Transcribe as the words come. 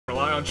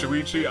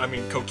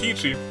on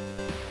Kokichi,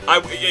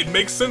 it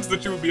makes sense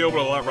that you would be able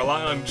to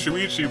rely on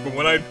Shuichi, but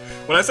when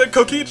I said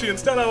Kokichi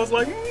instead, I was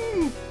like,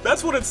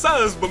 that's what it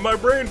says, but my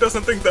brain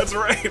doesn't think that's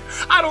right.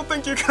 I don't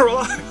think you can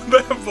rely on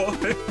that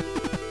boy.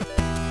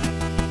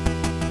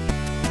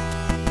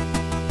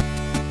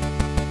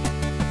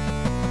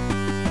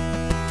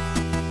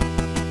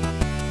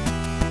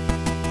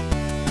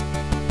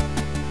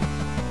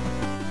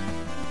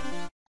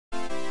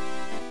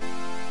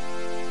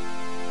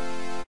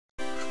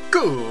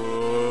 Good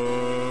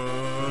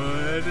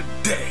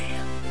day,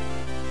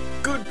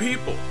 good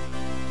people.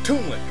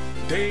 Toonlink,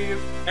 Dave,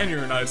 and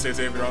your United States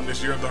Aviator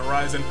this year of the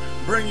horizon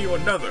bring you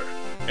another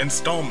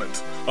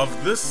installment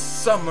of this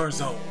summer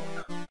zone.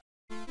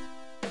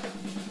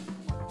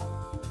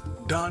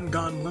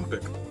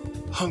 Dangan-lympic,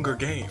 Hunger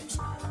Games.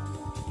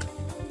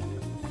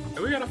 And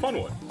we got a fun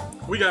one.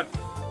 We got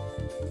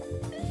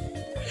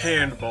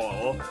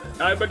Handball.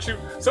 I bet you,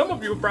 some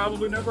of you have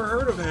probably never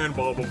heard of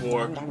handball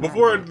before.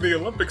 Before the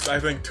Olympics, I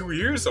think 2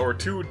 years or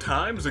 2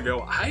 times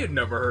ago, I had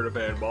never heard of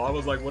handball. I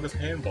was like, what is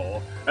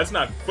handball? That's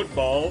not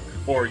football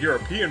or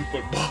European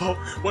football.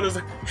 What is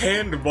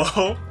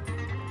handball?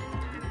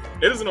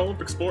 It is an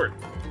Olympic sport.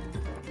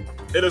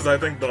 It is, I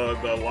think,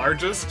 the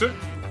largest,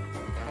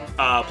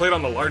 played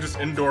on the largest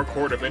indoor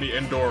court of any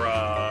indoor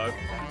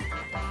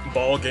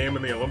ball game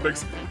in the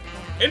Olympics.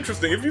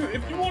 Interesting. If you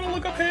want to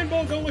look up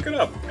handball, go look it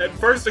up. At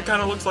first, it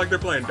kind of looks like they're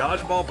playing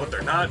dodgeball, but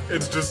they're not.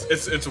 It's just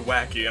it's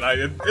wacky, and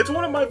it's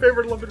one of my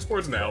favorite Olympic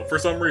sports now for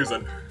some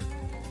reason.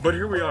 But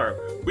here we are.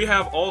 We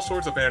have all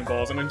sorts of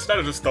handballs, and instead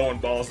of just throwing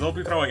balls, they'll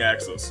be throwing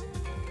axes.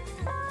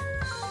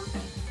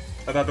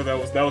 I thought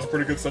that was a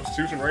pretty good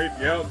substitution, right?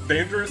 Yeah,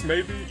 dangerous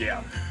maybe.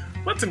 Yeah.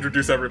 Let's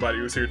introduce everybody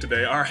who's here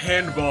today. Our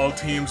handball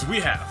teams we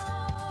have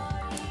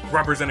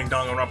representing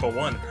Danganronpa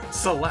 1,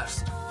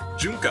 Celeste,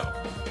 Junko,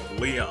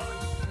 Leon,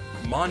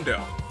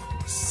 Mondo,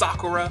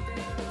 Sakura,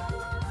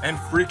 and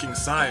freaking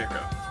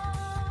Sayaka.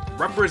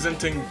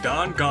 Representing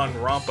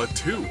Danganronpa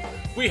 2,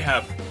 we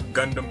have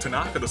Gundam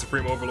Tanaka, the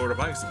Supreme Overlord of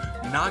Ice,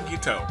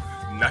 Nagito,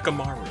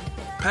 Nekamaru,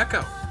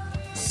 Peko,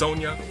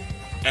 Sonya,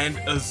 and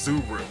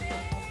Azuru.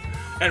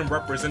 And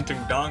representing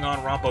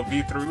Danganronpa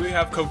V3, we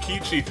have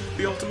Kokichi,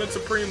 the ultimate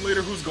supreme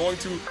leader who's going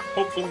to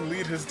hopefully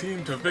lead his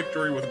team to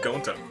victory with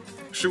Gonta,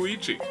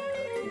 Shuichi,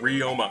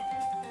 Ryoma,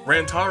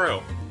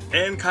 Rantaro,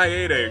 and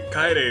Kaede.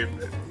 Kaede,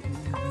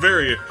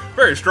 very,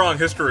 very strong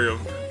history of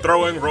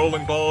throwing,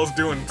 rolling balls,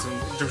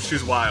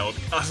 she's wild.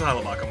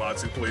 Asylum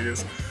Akamatsu,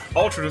 please.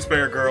 Ultra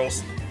Despair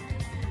Girls.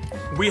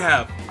 We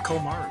have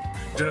Komaru,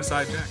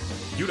 Genocide Jack,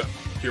 Yuta,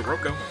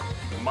 Hiroko,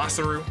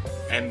 Masaru,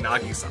 and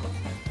Nagisa.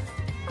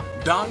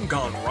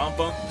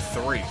 Danganronpa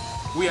 3.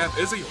 We have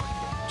Izuyori,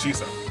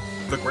 Chisa,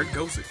 the Great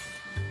Gozu,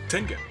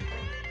 Tengen,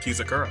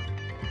 Kizakura,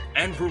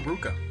 and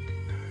Ruruka.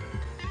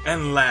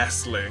 And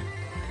lastly,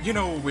 you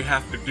know what we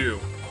have to do.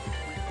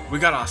 We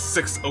got our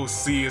 6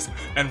 OCs,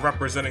 and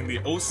representing the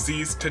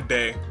OCs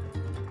today.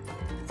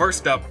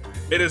 First up,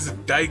 it is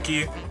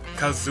Daiki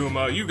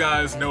Kazuma. You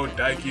guys know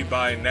Daiki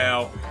by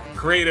now.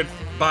 Created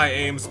by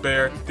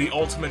Amesbear, the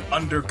ultimate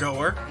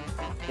undergoer.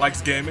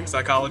 Likes gaming,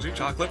 psychology,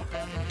 chocolate.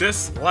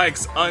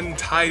 Dislikes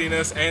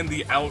untidiness and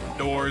the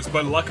outdoors,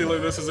 but luckily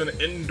this is an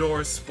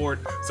indoor sport,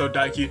 so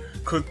Daiki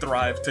could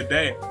thrive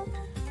today.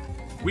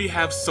 We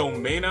have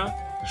Somena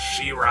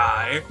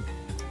Shirai.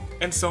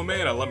 And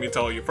Somena, let me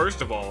tell you,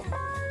 first of all,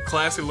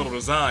 classy little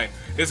design,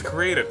 is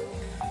created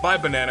by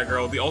Banana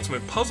Girl, the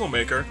ultimate puzzle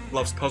maker,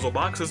 loves puzzle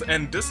boxes,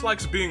 and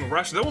dislikes being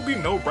rushed. There will be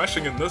no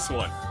rushing in this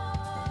one.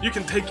 You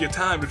can take your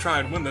time to try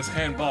and win this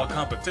handball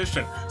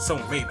competition,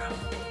 Somena.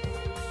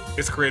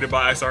 It's created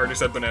by, I already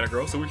said Banana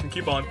Girl, so we can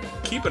keep on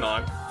keeping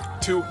on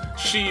to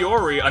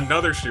Shiori,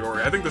 another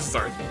Shiori. I think this is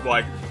our,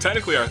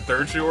 technically our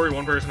third Shiori.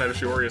 One person had a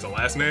Shiori as a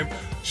last name.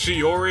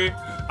 Shiori,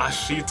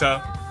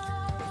 Ashita,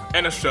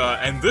 and Asha,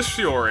 and this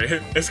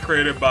Shiori is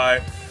created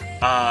by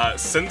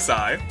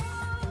Sensei,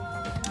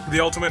 the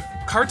ultimate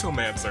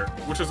cartomancer,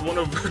 which is one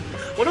of,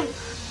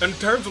 in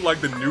terms of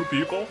the new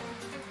people,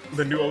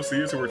 the new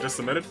OCs who were just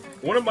submitted,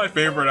 one of my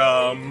favorite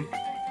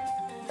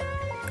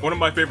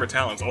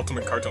talents,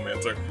 ultimate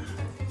cartomancer.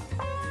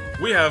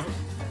 We have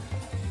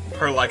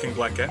her liking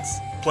black cats,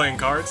 playing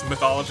cards,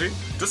 mythology,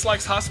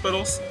 dislikes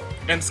hospitals,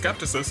 and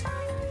skepticist,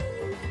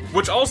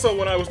 which also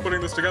when I was putting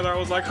this together I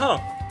was like, huh,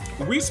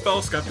 we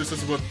spell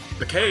skepticism with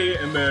the K,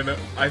 and then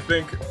I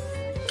think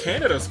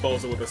Canada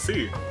spells it with a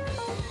C.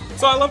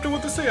 So I left it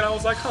with the C, and I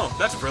was like, huh,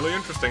 that's really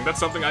interesting. That's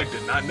something I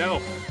did not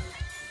know.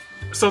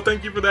 So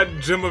thank you for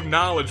that gem of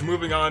knowledge.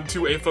 Moving on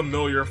to a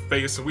familiar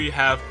face, we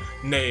have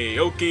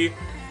Naoki,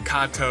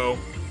 Kato,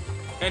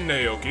 and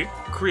Naoki,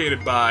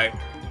 created by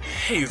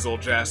Hazel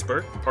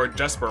Jasper, or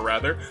Jesper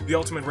rather, the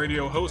ultimate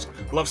radio host,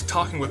 loves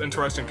talking with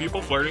interesting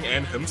people, flirting,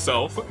 and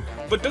himself,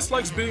 but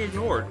dislikes being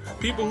ignored.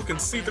 People who can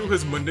see through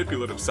his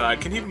manipulative side.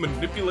 Can he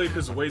manipulate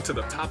his way to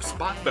the top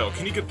spot though?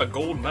 Can he get the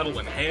gold medal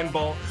in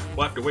handball?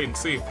 We'll have to wait and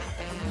see.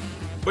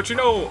 But you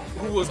know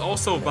who was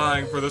also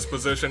vying for this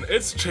position?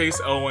 It's Chase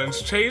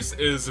Owens. Chase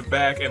is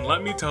back, and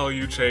let me tell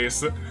you,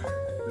 Chase,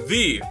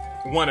 the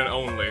one and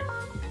only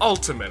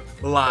ultimate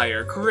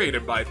liar,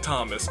 created by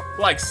Thomas,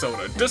 likes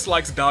soda,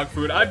 dislikes dog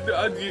food.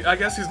 I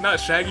guess he's not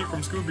Shaggy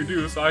from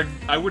Scooby-Doo, so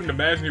I wouldn't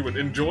imagine he would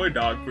enjoy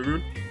dog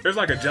food. There's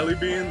like a jelly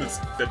bean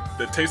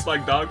that tastes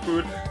like dog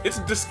food. It's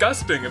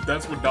disgusting if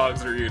that's what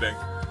dogs are eating.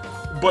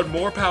 But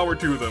more power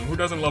to them. Who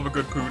doesn't love a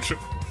good pooch?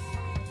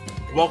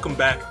 Welcome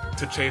back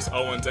to Chase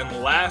Owens,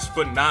 and last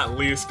but not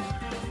least,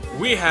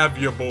 we have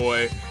your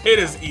boy. It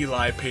is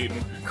Eli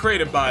Payton,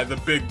 created by the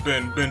Big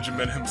Ben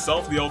Benjamin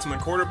himself, the ultimate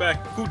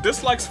quarterback, who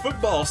dislikes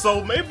football,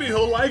 so maybe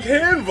he'll like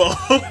handball,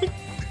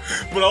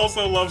 but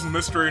also loves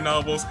mystery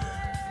novels.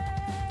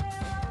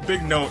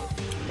 Big note,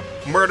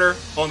 Murder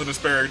on the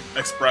Despair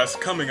Express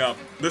coming up.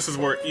 This is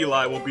where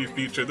Eli will be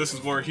featured, this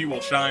is where he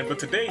will shine, but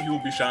today he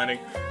will be shining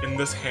in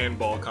this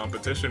handball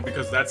competition,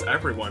 because that's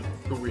everyone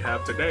who we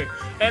have today.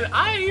 And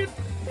I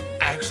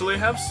actually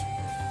have...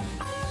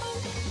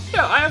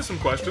 yeah, I have some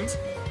questions.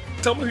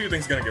 Tell me who you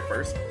think's gonna get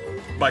first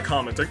by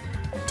commenting.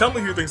 Tell me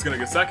who you think's gonna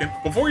get second.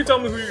 Before you tell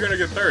me who you're gonna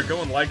get third,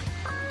 go and like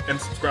and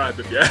subscribe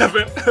if you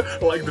haven't.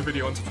 Like the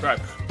video and subscribe.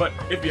 But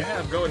if you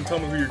have, go and tell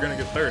me who you're gonna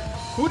get third.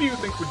 Who do you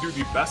think would do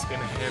the best in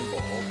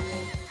handball?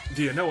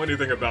 Do you know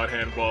anything about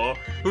handball?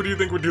 Who do you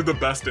think would do the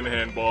best in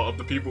handball of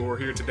the people who are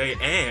here today?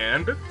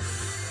 And...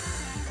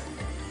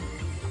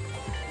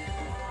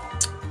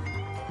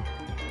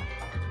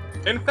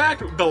 in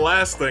fact, the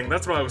last thing,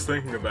 that's what I was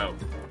thinking about.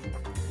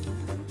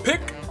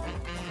 Pick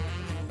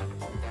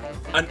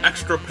an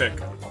extra pick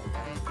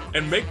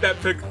and make that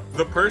pick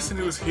the person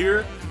who's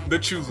here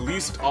that you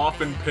least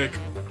often pick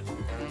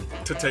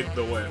to take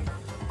the win.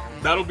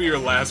 That'll be your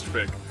last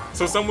pick.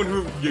 So someone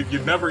who you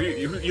never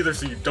either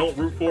so you don't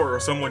root for, or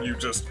someone you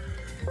just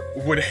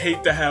would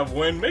hate to have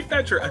win, make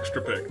that your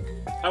extra pick.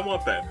 I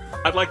want that.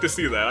 I'd like to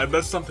see that.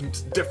 That's something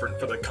different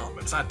for the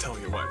comments, I tell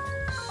you what.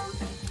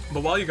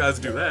 But while you guys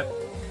do that,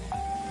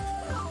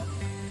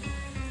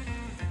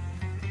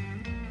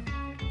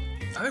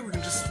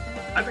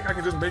 I think I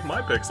can just make my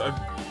picks.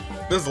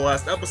 This is the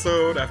last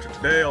episode. After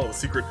today, all the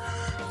secrets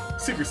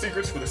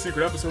for the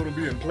secret episode will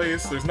be in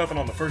place. There's nothing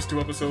on the first 2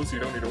 episodes, so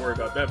you don't need to worry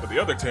about that. But the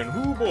other 10,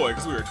 whoo boy,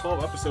 because we were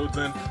 12 episodes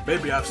in,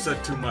 maybe I've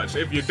said too much.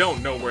 If you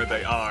don't know where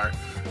they are,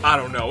 I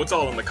don't know. It's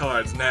all in the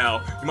cards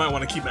now. You might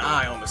want to keep an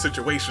eye on the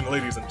situation,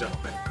 ladies and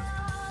gentlemen.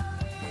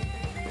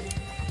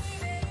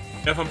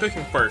 If I'm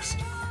picking first,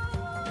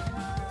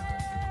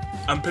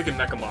 I'm picking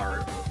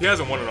Nekomaru. He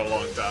hasn't won in a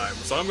long time,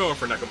 so I'm going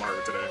for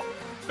Nekomaru today.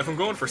 If I'm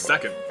going for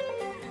second,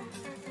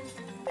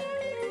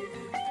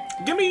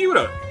 give me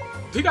Yuta.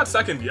 He got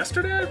second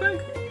yesterday, I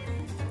think?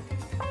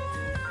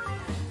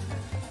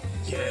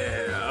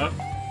 Yeah.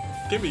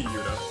 Give me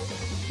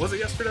Yuta. Was it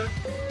yesterday?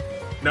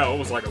 No, it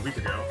was like a week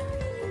ago.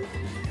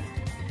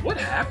 What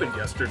happened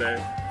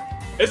yesterday?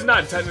 It's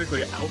not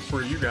technically out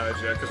for you guys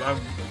yet, because I'm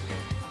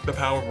the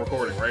power of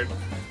recording, right?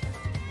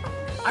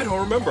 I don't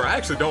remember. I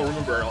actually don't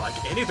remember,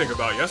 like, anything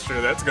about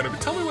yesterday. That's gonna be...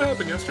 tell me what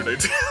happened yesterday,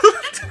 too.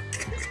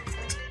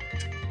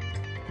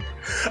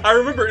 I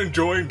remember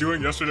enjoying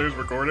doing yesterday's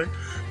recording,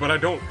 but I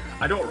don't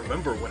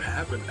remember what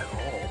happened at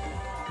all.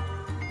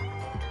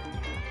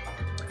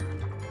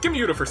 Give me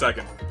Yuta for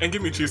second, and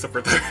give me Chisa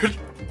for third.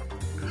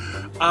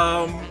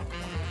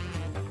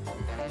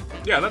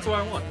 Yeah, that's what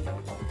I want.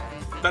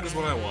 That is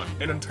what I want.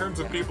 And in terms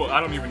of people, I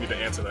don't even need to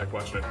answer that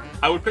question.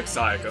 I would pick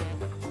Sayaka.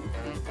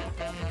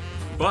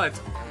 But...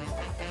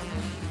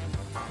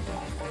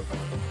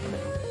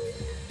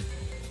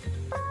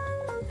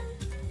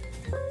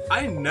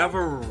 I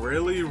never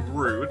really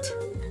root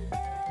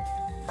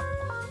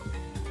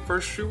for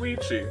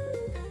Shuichi,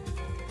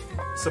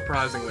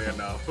 surprisingly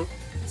enough.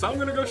 So I'm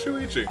gonna go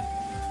Shuichi.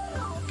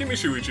 Give me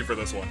Shuichi for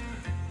this one.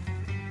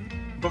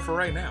 But for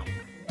right now,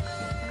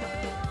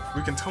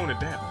 we can tone it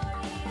down.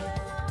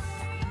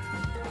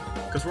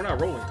 Because we're not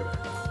rolling today.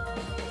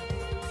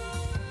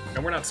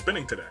 And we're not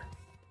spinning today.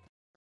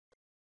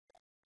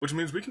 Which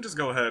means we can just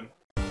go ahead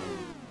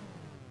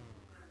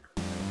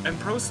and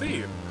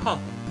proceed. Huh.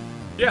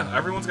 Yeah,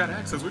 everyone's got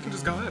access. We can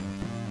just go ahead.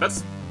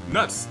 That's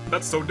nuts.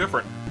 That's so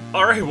different.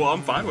 Alright, well,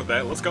 I'm fine with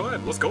that. Let's go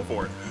ahead. Let's go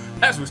for it.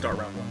 As we start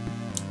round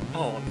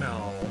 1. Oh,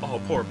 no. Oh,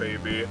 poor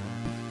baby.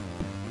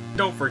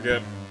 Don't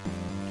forget,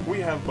 we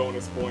have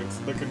bonus points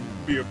that can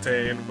be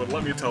obtained, but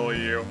let me tell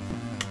you,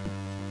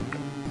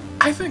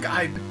 I think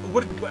I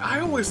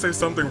always say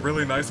something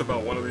really nice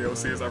about one of the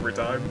OCs every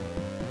time,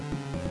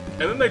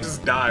 and then they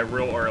just die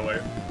real early.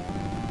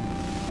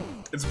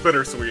 It's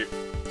bittersweet.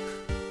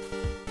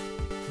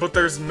 But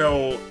there's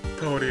no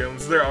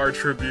podiums, there are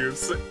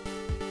tributes,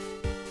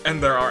 and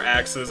there are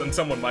axes, and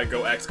someone might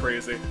go axe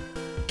crazy.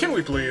 Can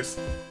we please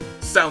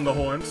sound the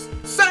horns?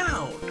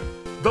 Sound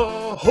the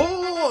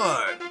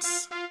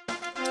horns!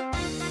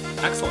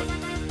 Excellent.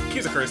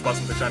 Kizakuri spots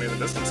something shiny in the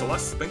distance.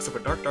 Celeste thinks of a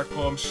dark, dark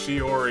poem.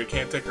 Shiori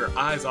can't take her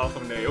eyes off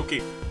of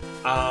Naoki.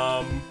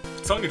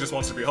 Sonya just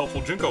wants to be helpful.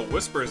 Junko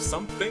whispers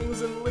some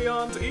things in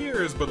Leon's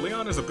ears, but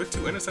Leon is a bit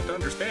too innocent to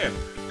understand.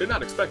 Did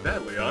not expect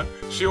that, Leon.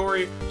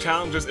 Shiori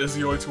challenges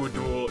Izuyoi to a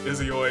duel.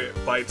 Izuyoi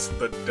bites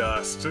the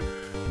dust.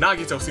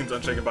 Nagito seems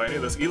unshaken by any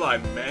of this. Eli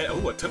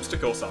attempts to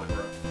kill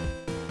Sakura.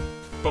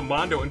 but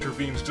Mondo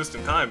intervenes just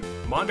in time.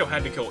 Mondo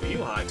had to kill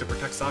Eli to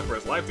protect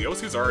Sakura's life. The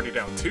OCs are already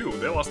down 2.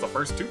 They lost the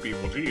first 2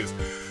 people, jeez.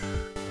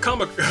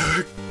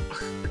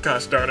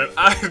 Gosh darn it.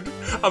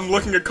 I'm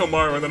looking at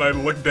Komaru and then I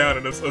look down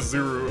and it's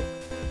Azuru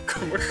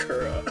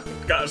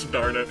Kamakura. Gosh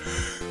darn it.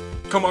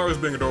 Komaru is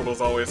being adorable as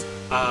always.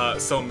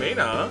 So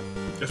Meina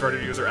is ready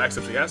to use her axe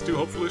if she has to.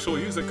 Hopefully she'll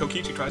use it.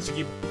 Kokichi tries to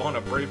keep on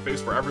a brave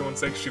face for everyone's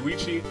sake.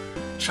 Shuichi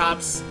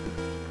chops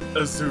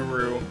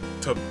Azuru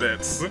to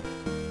bits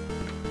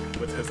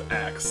with his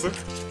axe.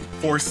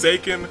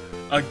 Forsaken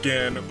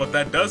again, but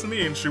that does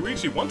mean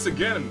Shuichi once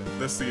again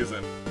this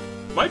season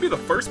might be the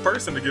first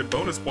person to get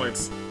bonus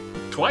points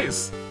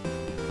twice.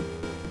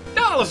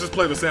 Now let's just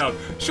play the sound.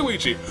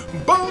 Shuichi,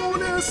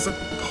 bonus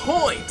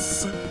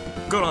points!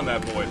 Good on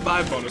that boy.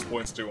 5 bonus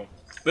points to him.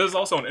 This is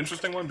also an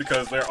interesting one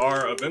because there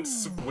are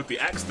events with the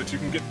axe that you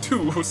can get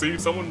 2, so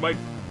someone might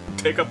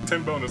take up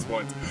 10 bonus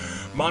points.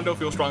 Mondo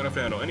feels strong enough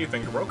to handle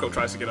anything. Hiroko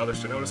tries to get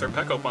others to notice her.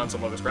 Peko finds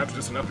some other scraps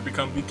just enough to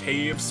become the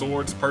cave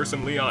swords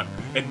person. Leon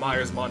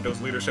admires Mondo's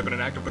leadership in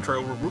an act of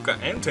betrayal. Ruruka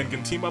and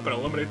Tengen team up and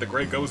eliminate the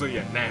Great Goza. You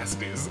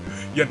nasties.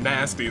 You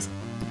nasties.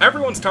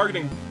 Everyone's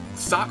targeting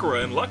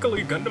Sakura, and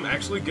luckily Gundam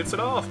actually gets it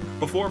off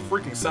before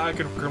freaking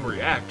Sayaka can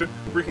react.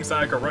 Freaking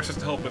Sayaka rushes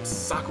to help, but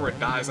Sakura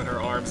dies in her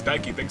arms.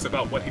 Daiki thinks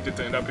about what he did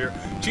to end up here.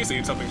 Chisa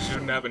eats something she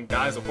shouldn't have and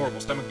dies of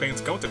horrible stomach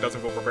pains. Gonta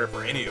doesn't go prepared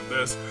for any of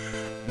this.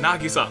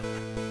 Nagisa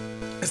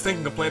is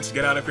thinking of plans to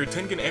get out of here.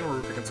 Tengen and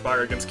Ruruka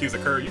conspire against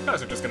Kizakura. You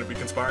guys are just going to be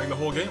conspiring the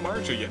whole game,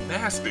 aren't you? You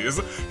nasties.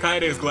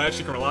 Kaede is glad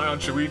she can rely on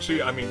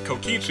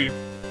Kokichi.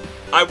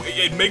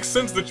 It makes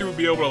sense that you would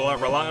be able to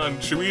rely on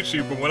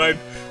Shuichi, but when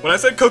I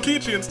said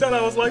Kokichi instead,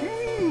 I was like,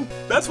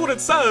 that's what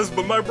it says,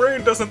 but my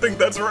brain doesn't think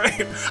that's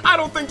right. I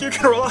don't think you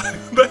can rely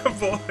on that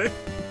boy.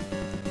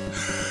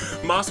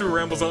 Masaru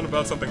rambles on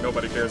about something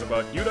nobody cares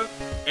about. Yuta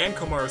and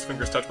Komaru's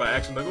fingers touched by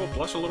action. They will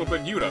blush a little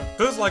bit. Yuta,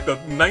 this is like the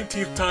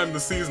 19th time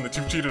this season that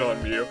you've cheated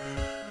on me.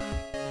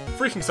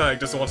 Freaking Sayek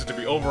just wants it to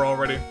be over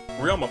already.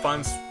 Ryoma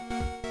finds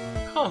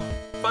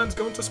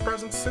Gonta's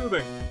presence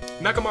soothing.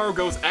 Nakamaru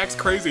goes axe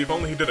crazy, if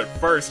only he did it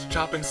first,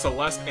 chopping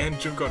Celeste and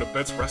Junko to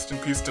bits. Rest in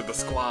peace to the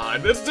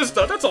squad. It's just,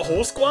 that's a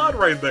whole squad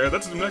right there.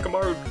 That's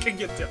Nakamaru can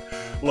get you.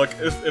 Look,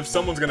 if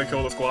someone's gonna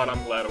kill the squad,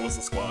 I'm glad it was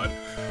the squad.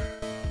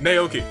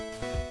 Naoki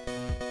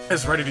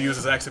is ready to use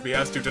his axe if he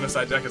has to.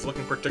 Genocide Jack is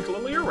looking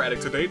particularly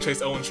erratic today.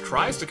 Chase Owens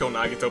tries to kill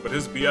Nagito, but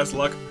his BS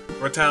luck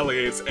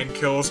retaliates and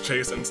kills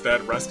Chase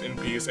instead. Rest in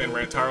peace, and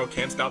Rantaro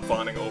can't stop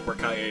fawning over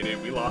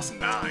Kaede. We lost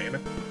 9.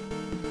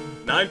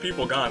 9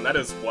 people gone. That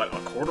is, what, a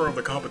quarter of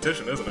the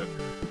competition, isn't it?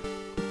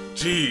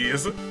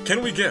 Jeez.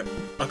 Can we get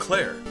a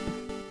Claire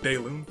de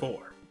Lune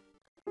 4?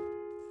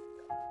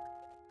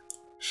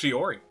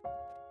 Shiori.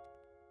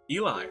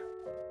 Eli.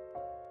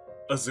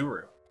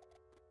 Azuru.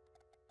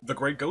 The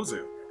Great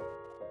Gozu.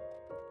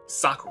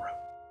 Sakura.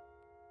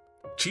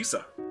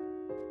 Chisa.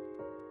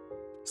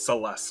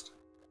 Celeste.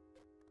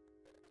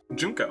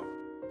 Junko.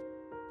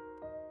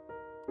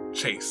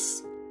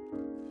 Chase.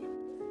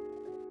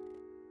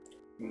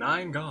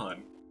 9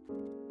 gone.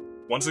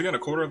 Once again, a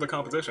quarter of the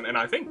competition, and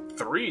I think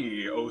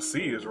 3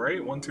 OCs,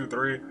 right? 1, 2,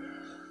 3.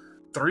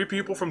 3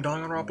 people from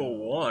Danganronpa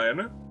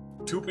 1,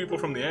 2 people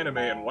from the anime,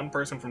 and 1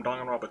 person from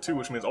Danganronpa 2,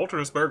 which means Ultra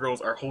Despair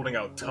Girls are holding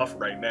out tough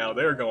right now.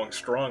 They're going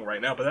strong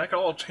right now, but that could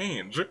all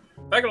change.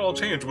 That could all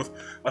change with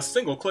a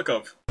single click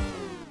of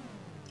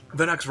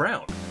the next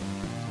round.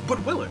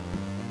 But will it?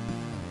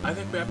 I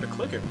think we have to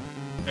click it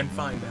and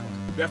find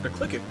out. We have to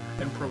click it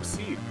and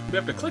proceed. We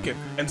have to click it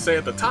and say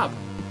at the top,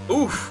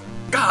 oof!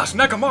 Gosh,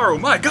 Nakamaru,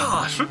 my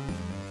gosh!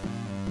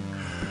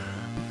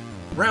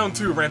 Round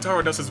 2,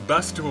 Rantaro does his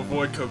best to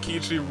avoid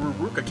Kokichi.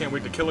 Ruruka can't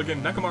wait to kill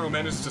again. Nakamaru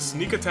manages to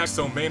sneak attack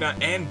Someina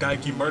and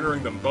Daiki,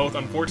 murdering them both.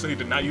 Unfortunately, he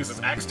did not use his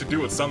axe to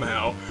do it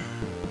somehow.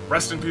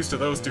 Rest in peace to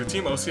those 2.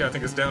 Team OC, I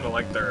think, is down to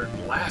like their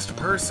last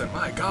person.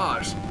 My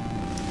gosh.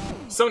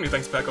 Sonya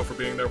thanks Peko for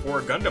being there for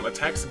her. Gundam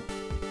attacks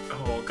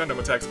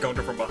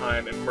Gonta from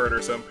behind and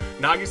murders him.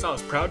 Nagisa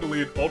is proud to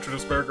lead Ultra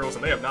Despair Girls,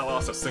 and they have not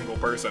lost a single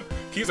person.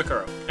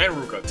 Kizakura and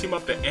Ruka team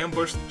up to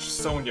ambush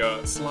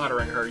Sonya,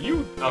 slaughtering her.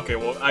 Okay,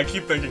 well, I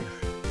keep thinking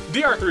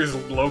DR3 is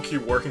low-key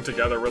working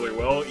together really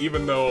well,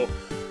 even though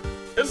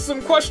it's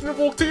some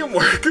questionable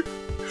teamwork.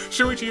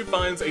 Shuichi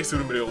finds a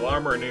suit of medieval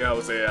armor, and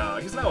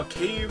he's now a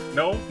cave.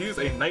 No, he's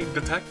a knight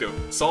detective,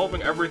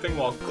 solving everything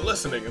while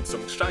glistening in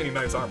some shiny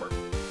knight's armor.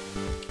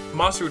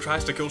 Masaru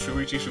tries to kill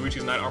Shuichi.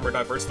 Shuichi's knight armor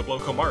diverts the blow.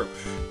 Komaru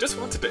just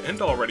wants it to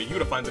end already.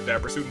 Yuta finds a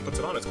dapper suit and puts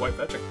it on. It's quite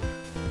fetching.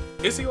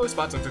 Isio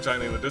spots something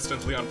shiny in the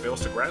distance. Leon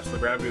fails to grasp the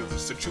gravity of the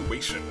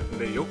situation.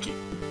 Naoki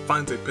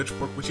finds a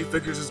pitchfork, which he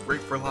figures is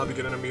great for lobbing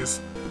at enemies.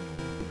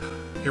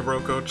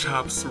 Hiroko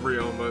chops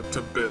Ryoma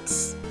to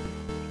bits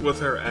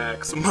with her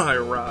axe. My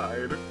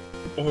ride.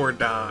 Or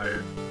die.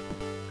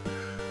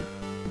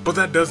 But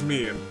that does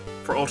mean,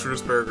 for Ultra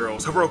Despair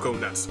Girls, Hiroko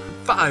nets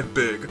 5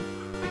 big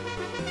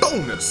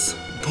bonus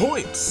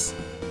points!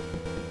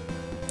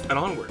 And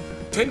onward.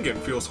 Tengen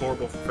feels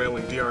horrible for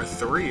failing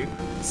DR3.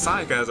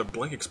 Sayaka has a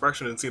blank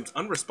expression and seems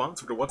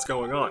unresponsive to what's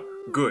going on.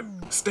 Good.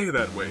 Stay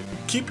that way.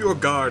 Keep your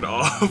guard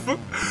off.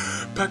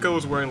 Peko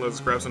is wearing leather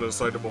scraps and is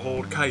excited to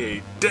behold.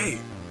 Kaie Day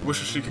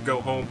wishes she could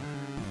go home.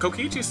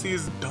 Kokichi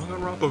sees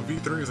Danganronpa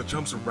V3 as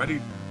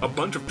a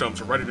bunch of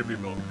chumps ready to be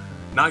milked.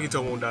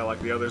 Nagito won't die like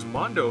the others.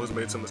 Mondo has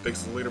made some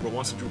mistakes as a leader but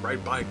wants to do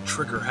right by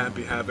Trigger,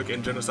 Happy Havoc,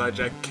 and Genocide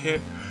Jack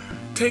can't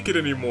take it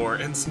anymore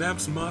and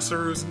snaps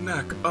Masaru's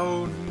neck.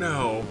 Oh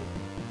no.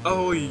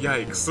 Oh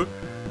yikes.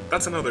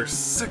 That's another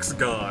 6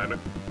 gone.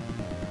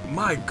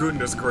 My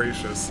goodness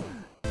gracious.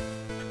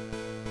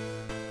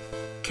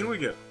 Can we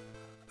get,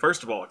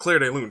 first of all, Claire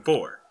de Lune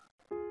 4.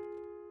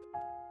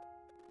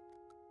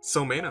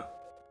 Somena.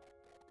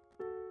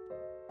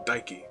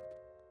 Daiki.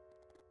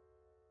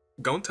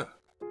 Gonta.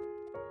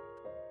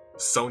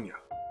 Sonia.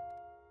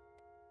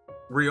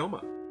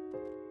 Ryoma.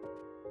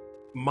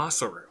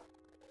 Masaru.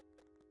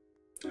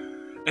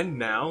 And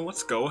now,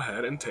 let's go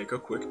ahead and take a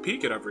quick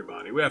peek at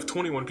everybody. We have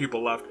 21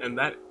 people left, and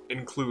that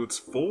includes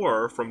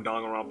 4 from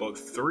Danganronpa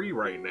 3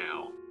 right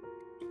now.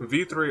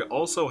 V3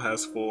 also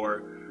has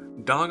 4.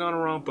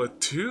 Danganronpa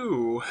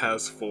 2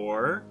 has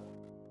 4.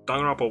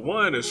 Danganronpa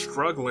 1 is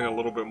struggling a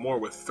little bit more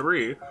with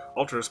 3.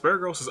 Ultra Despair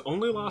Girls has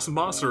only lost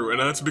Masaru, and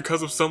that's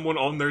because of someone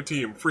on their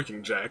team.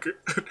 Freaking Jack.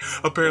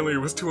 Apparently it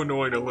was too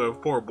annoying to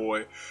live, poor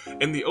boy.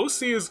 And the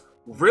OC is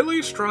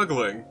really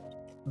struggling.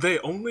 They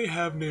only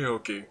have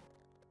Naoki.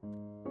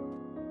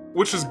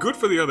 Which is good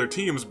for the other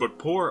teams, but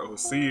poor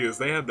OCs,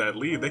 they had that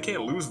lead. They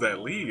can't lose that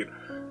lead.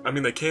 I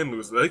mean, they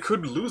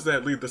could lose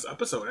that lead this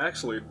episode,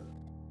 actually.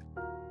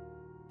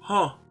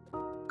 Huh.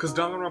 Because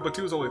Danganronpa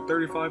 2 is only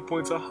 35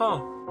 points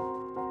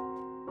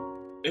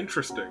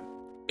Interesting.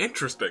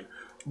 Interesting.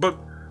 But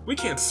we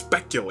can't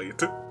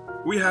speculate.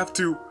 We have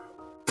to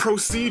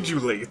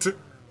procedulate.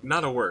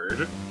 Not a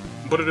word.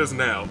 But it is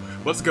now.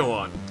 Let's go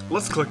on.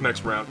 Let's click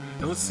next round,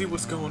 and let's see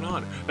what's going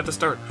on. At the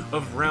start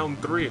of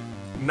round 3,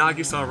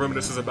 Nagisa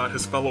reminisces about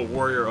his fellow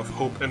warrior of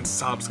hope and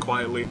sobs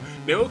quietly.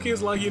 Naoki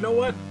is like, you know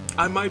what?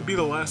 I might be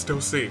the last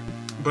OC,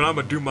 but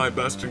I'ma do my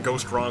best and go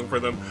strong for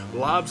them.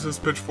 Lobs his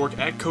pitchfork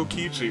at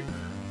Kokichi,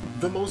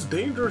 the most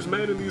dangerous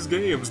man in these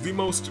games, the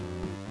most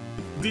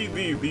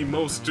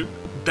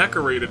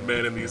decorated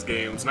man in these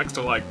games, next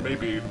to like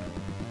maybe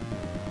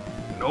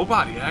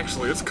nobody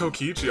actually. It's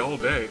Kokichi all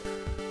day.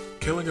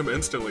 Killing him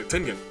instantly.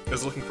 Tengen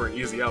is looking for an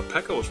easy out.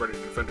 Peko is ready to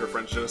defend her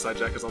friend. Genocide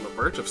Jack is on the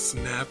verge of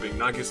snapping.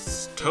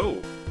 Nagisa's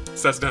toe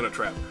sets down a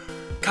trap.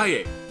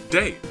 Kaie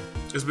Day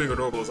is being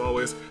adorable as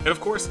always. And of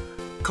course,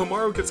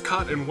 Komaru gets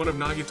caught in one of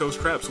Nagito's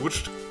traps,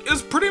 which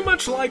is pretty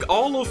much like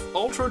all of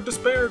Ultra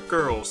Despair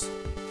Girls.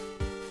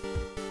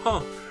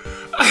 Huh.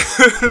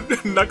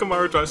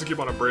 Nekomaru tries to keep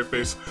on a brave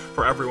face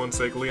for everyone's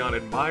sake. Leon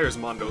admires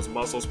Mondo's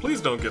muscles. Please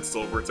don't get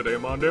silver today,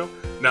 Mondo.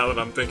 Now that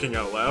I'm thinking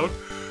out loud.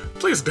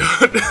 Please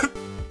don't.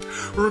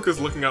 Ruka's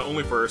looking out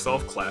only for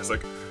herself.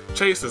 Classic.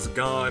 Chase is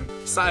gone.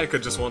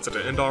 Sayaka just wants it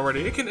to end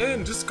already. It can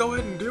end. Just go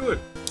ahead and do it.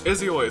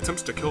 Izuoi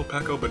attempts to kill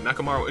Peko, but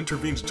Nekomaru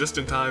intervenes just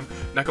in time.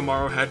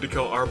 Nekomaru had to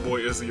kill our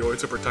boy Izuoi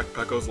to protect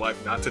Peko's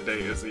life. Not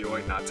today,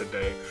 Izuoi. Not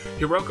today.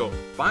 Hiroko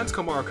finds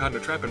Komaru caught in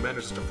a trap and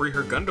manages to free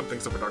her. Gundam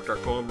thinks of a dark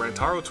poem.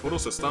 Rantaro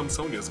twiddles his thumb.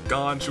 Sonya's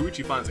gone.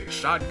 Shuichi finds a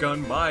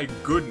shotgun. My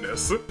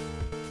goodness.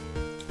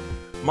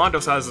 Mondo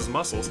sizes his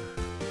muscles.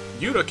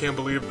 Yuta can't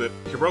believe that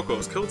Hiroko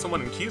has killed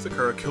someone, and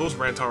Kizakura kills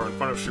Rantaro in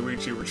front of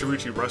Shuichi.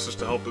 Shuichi rushes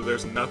to help, but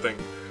there's nothing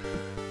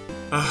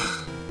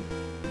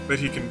that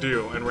he can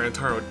do, and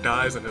Rantaro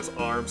dies in his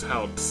arms.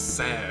 How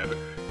sad.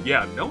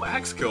 Yeah, no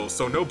axe kills,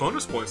 so no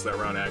bonus points that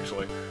round,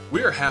 actually.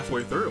 We are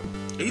halfway through.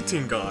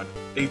 18 gone,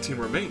 18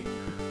 remain.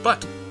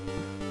 But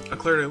a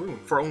Claire de Lune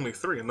for only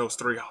 3, and those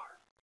 3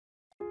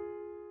 are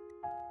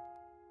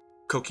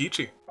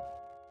Kokichi,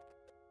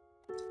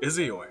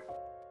 Izuoi,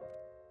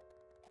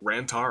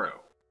 Rantaro.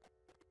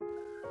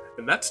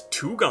 And that's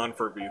 2 gone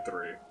for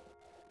V3,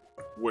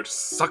 which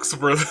sucks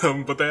for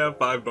them, but they have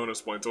 5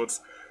 bonus points, so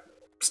it's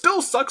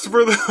still sucks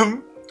for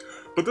them.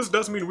 But this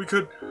does mean we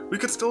could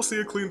still see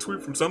a clean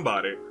sweep from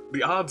somebody.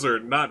 The odds are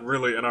not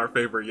really in our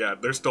favor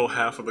yet. There's still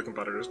half of the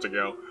competitors to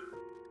go.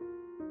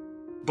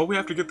 But we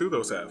have to get through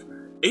those half.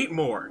 8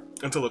 more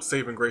until it's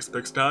save and grace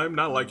picks time,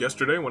 not like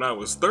yesterday when I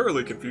was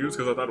thoroughly confused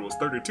because I thought it was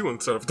 32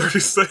 instead of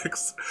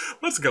 36.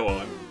 Let's go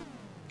on.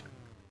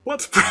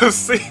 Let's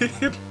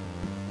proceed.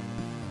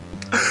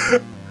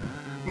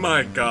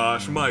 My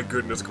gosh, my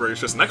goodness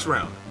gracious. Next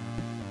round.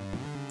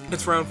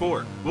 It's round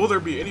 4. Will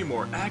there be any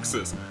more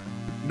axes?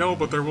 No,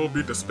 but there will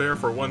be despair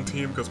for one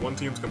team because one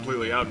team's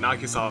completely out.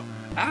 Nagisa,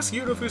 ask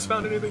Yuta if he's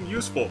found anything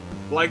useful,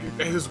 like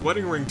his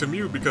wedding ring to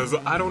Mew, because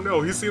I don't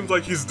know, he seems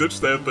like he's ditched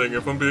that thing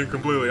if I'm being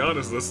completely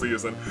honest this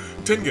season.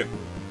 Tengen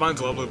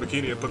finds a lovely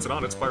bikini and puts it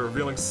on. It's quite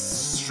revealing.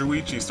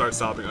 Shuichi starts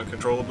sobbing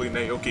uncontrollably.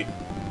 Naoki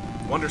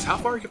wonders how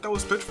far he could throw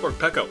his pitchfork.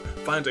 Peko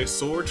finds a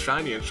sword,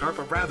 shiny and sharp,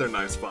 a rather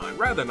nice find.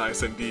 Rather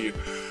nice indeed.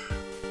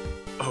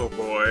 Oh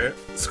boy.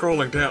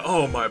 Scrolling down.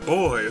 Oh my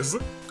boys.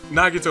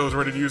 Nagito is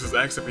ready to use his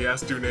axe if he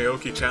has to.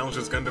 Naoki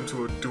challenges Gundam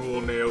to a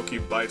duel. Naoki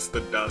bites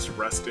the dust.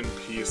 Rest in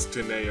peace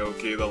to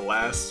Naoki, the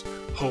last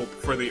hope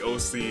for the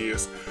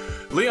OCs.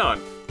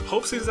 Leon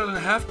hopes he doesn't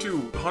have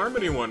to harm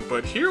anyone,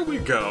 but here we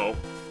go.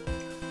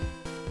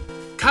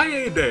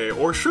 Kaie Day,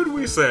 or should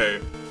we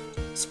say,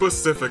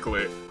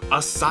 Specifically,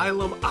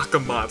 Asylum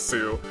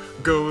Akamatsu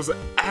goes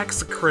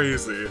axe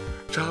crazy,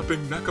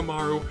 chopping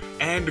Nekomaru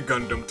and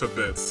Gundam to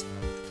bits.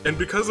 And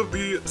because of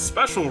the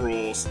special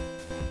rules,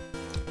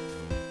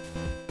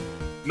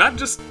 not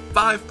just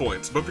 5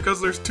 points, but because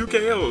there's 2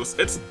 KOs,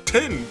 it's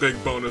 10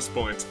 big bonus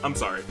points. I'm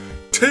sorry,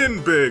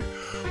 10 big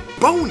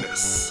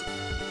bonus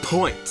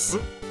points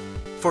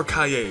for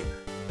Kaie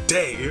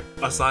Day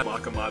Asylum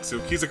Akamatsu.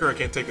 Kizakura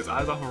can't take his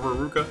eyes off of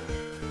Ruruka.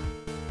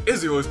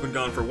 Izzy-O's been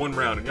gone for 1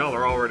 round, and y'all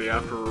are already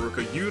after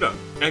Ruruka. Yuta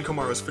and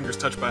Komaru's fingers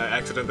touched by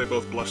accident, they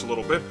both blush a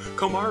little bit.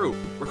 Komaru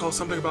recalls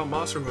something about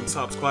Masaru and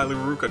sobs quietly.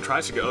 Ruruka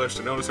tries to get others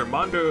to notice her.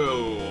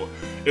 Mondo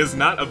is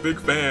not a big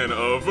fan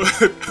of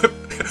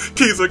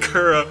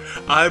Kizakura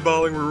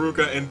eyeballing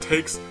Ruruka and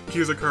takes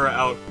Kizakura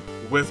out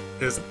with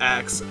his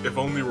axe. If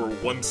only we were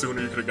 1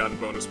 sooner, you could have gotten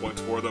bonus points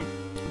for them.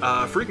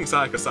 Freaking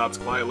Sayaka sobs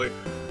quietly.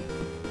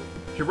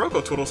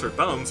 Hiroko twiddles her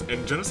thumbs,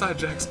 and Genocide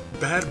Jack's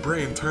bad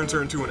brain turns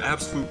her into an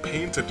absolute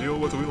pain to deal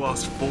with. We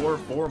lost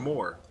 4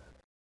 more.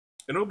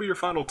 And it'll be your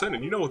final 10,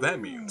 and you know what that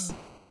means.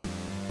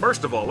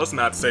 First of all, let's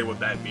not say what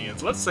that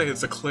means. Let's say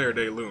it's a Claire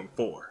de Lune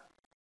 4.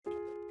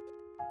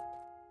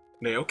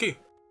 Naoki.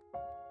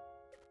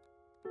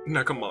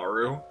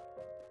 Nekomaru.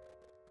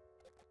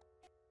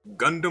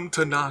 Gundam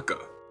Tanaka.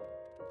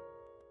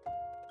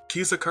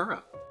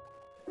 Kizakura.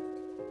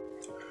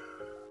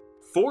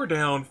 4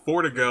 down,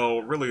 4 to go,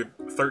 really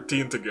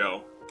 13 to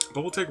go.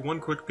 But we'll take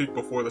one quick peek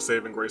before the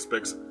saving grace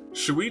picks.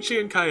 Shuichi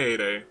and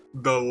Kaede,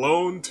 the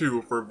lone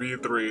 2 for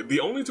V3. The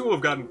only 2 who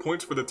have gotten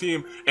points for the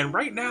team, and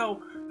right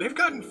now, they've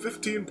gotten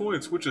 15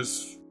 points, which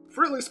is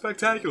really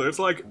spectacular. It's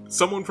like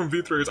someone from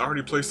V3 has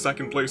already placed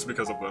 2nd place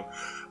because of them.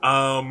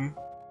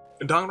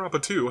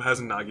 Danganronpa 2 has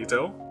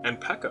Nagito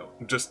and Peko,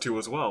 just 2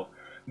 as well.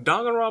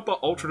 Danganronpa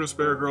Ultra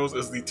Despair Girls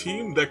is the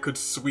team that could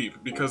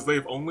sweep because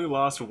they've only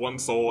lost 1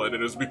 soul, and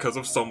it is because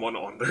of someone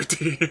on their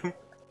team.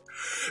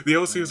 The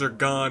OCs are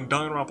gone.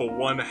 Danganronpa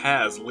 1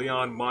 has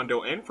Leon,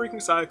 Mondo, and freaking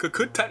Sayaka,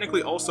 could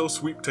technically also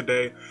sweep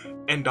today,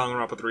 and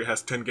Danganronpa 3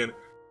 has Tengen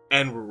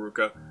and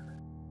Ruruka.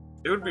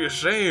 It would be a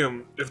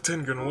shame if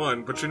Tengen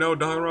won, but you know,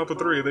 Danganronpa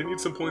 3, they need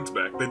some points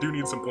back. They do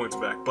need some points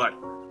back, but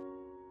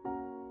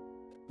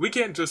we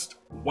can't just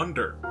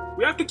wonder.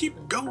 We have to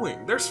keep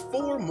going. There's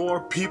 4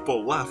 more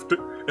people left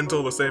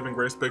until the saving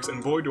grace picks,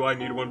 and boy do I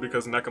need one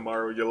because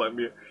Nekomaru,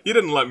 you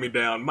didn't let me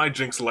down. My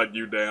jinx let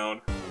you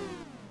down.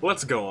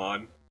 Let's go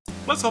on.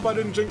 Let's hope I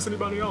didn't jinx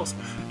anybody else.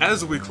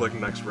 As we click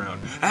next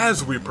round,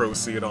 as we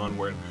proceed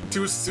onward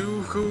to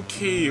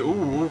Sukuki.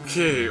 Ooh,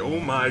 okay, oh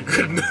my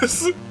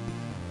goodness.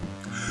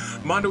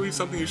 Mondo eats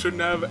something he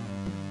shouldn't have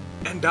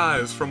and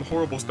dies from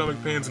horrible stomach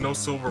pains. No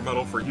silver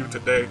medal for you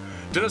today.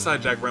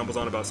 Genocide Jack rambles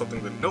on about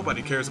something that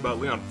nobody cares about.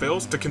 Leon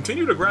fails to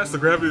continue to grasp the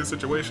gravity of the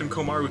situation.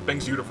 Komaru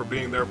thanks Yuta for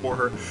being there for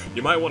her.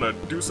 You might want to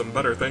do some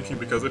better thanking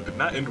because it did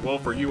not end well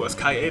for you, as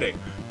Kaede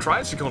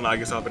tries to kill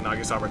Nagisa, but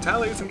Nagisa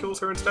retaliates and kills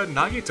her instead.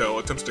 Nagito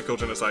attempts to kill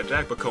Genocide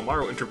Jack, but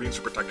Komaru intervenes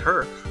to protect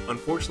her.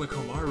 Unfortunately,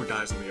 Komaru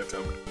dies in the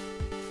attempt.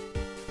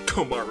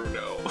 Komaru,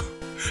 no.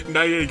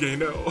 Naege,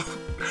 no.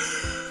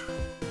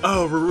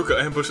 Oh, Ruruka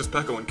ambushes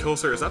Peko and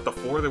kills her. Is that the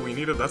 4 that we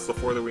needed? That's the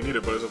 4 that we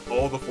needed, but is it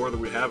all the 4 that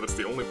we have? It's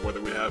the only 4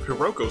 that we have.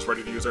 Hiroko's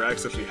ready to use her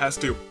axe if she has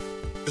to.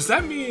 Does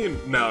that mean...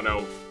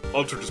 No.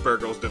 Ultra Despair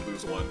Girls did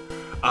lose 1.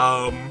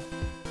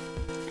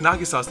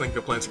 Nagisa's thinking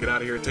of plans to get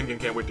out of here. Tengen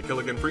can't wait to kill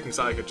again. Freaking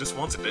Sayaka just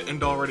wants it to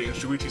end already, and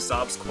Shuichi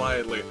sobs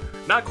quietly.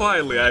 Not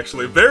quietly,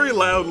 actually. Very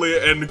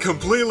loudly and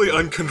completely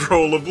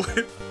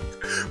uncontrollably.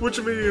 Which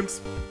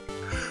means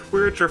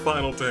we're at your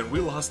final 10.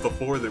 We lost the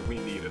 4 that we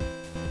needed.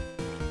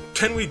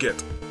 Can we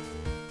get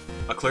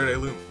a Claire de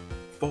Lune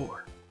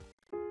 4?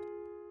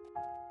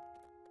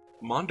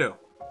 Mondo.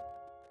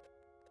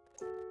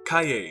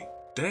 Kaie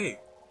Day.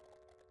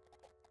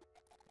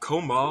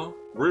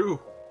 Komaru.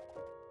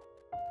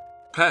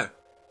 Pe.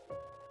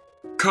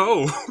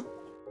 Ko.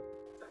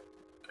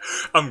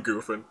 I'm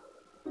goofing.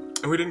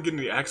 And we didn't get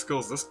any axe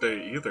skills this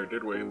day either,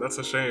 did we? That's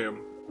a shame.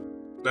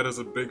 That is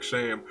a big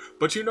shame.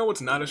 But you know what's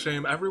not a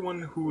shame?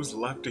 Everyone who's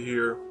left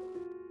here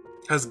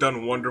has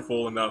done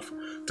wonderful enough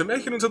to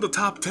make it into the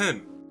top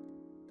 10.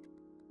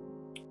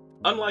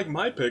 Unlike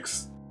my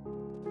picks,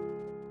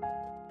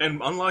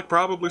 and unlike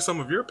probably some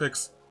of your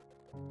picks,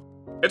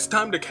 it's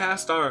time to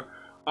cast our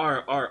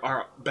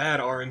bad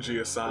RNG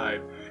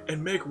aside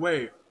and make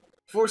way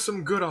for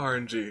some good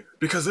RNG,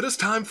 because it is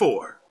time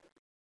for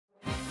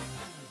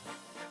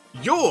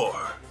your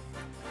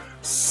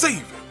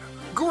saving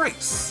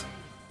grace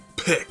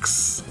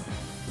picks.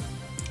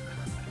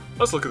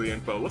 Let's look at the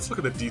info. Let's look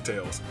at the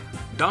details.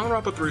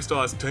 Danganronpa 3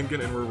 still has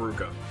Tengen and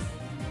Ruruka.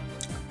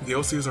 The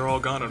OCs are all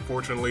gone,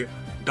 unfortunately.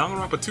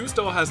 Danganronpa 2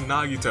 still has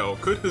Nagito.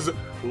 Could his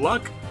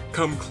luck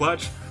come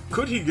clutch?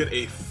 Could he get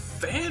a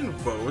fan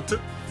vote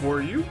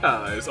for you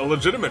guys? A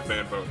legitimate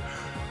fan vote.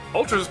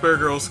 Ultra Despair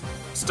Girls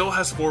still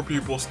has 4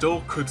 people,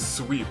 still could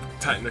sweep,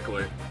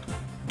 technically.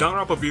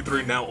 Danganronpa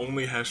V3 now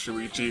only has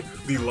Shuichi,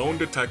 the lone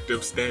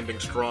detective, standing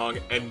strong,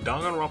 and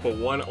Danganronpa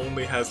 1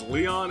 only has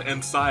Leon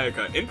and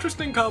Sayaka.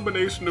 Interesting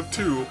combination of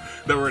 2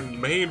 that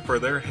remain for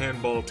their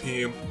handball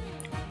team.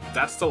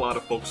 That's a lot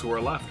of folks who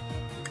are left.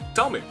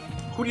 Tell me,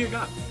 who do you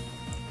got?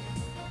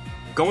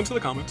 Go into the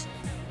comments,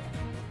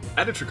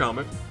 edit your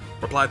comment,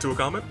 reply to a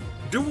comment,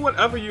 do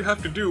whatever you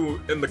have to do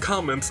in the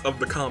comments of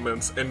the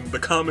comments and the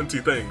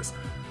commenty things.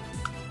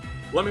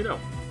 Let me know.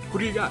 Who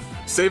do you got?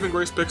 Saving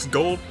Grace picks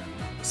gold,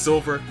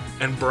 silver,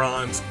 and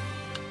bronze.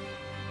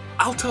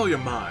 I'll tell you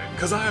mine,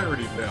 because I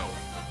already know.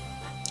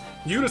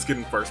 Yuta's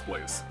getting first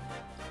place.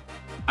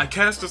 I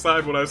cast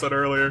aside what I said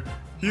earlier.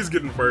 He's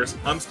getting first.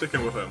 I'm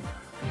sticking with him.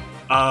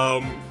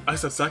 I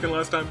said second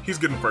last time. He's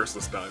getting first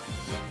this time.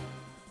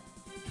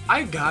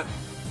 I got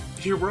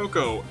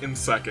Hiroko in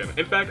second.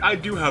 In fact, I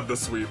do have the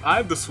sweep. I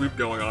have the sweep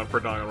going on for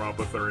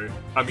Danganronpa 3.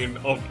 I mean,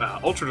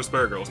 Ultra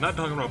Despair Girls, not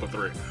Danganronpa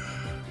 3.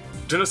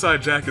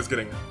 Genocide Jack is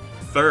getting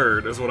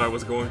third, is what I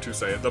was going to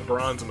say. The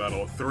bronze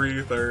medal.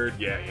 3, third.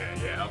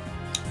 Yeah.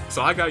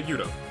 So I got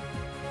Yuta.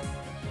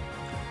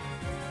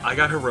 I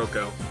got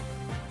Hiroko.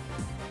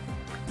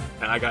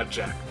 And I got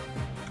Jack.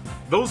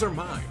 Those are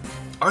mine.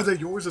 Are they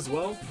yours as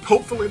well?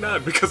 Hopefully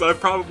not, because I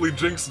probably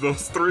jinxed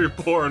those 3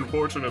 poor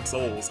unfortunate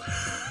souls.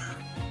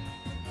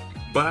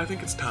 But I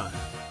think it's time.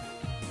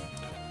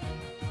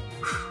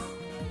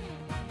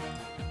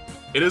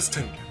 It is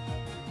Tengen.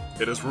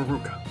 It is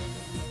Ruruka.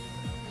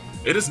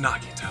 It is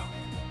Nagito.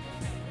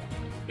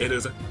 It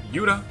is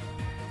Yuta.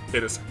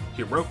 It is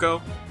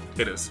Hiroko.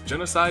 It is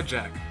Genocide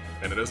Jack.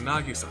 And it is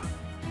Nagisa.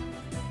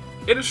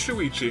 It is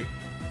Shuichi.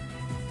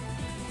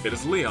 It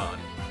is Leon.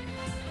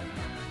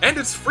 And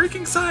it's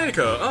freaking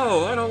Sayaka!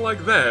 Oh, I don't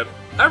like that.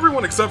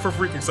 Everyone except for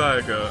freaking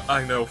Sayaka,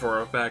 I know for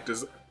a fact,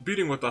 is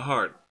beating with the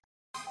heart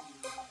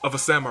of a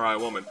samurai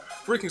woman.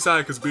 Freaking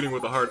Sayaka's beating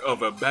with the heart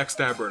of a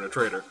backstabber and a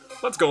traitor.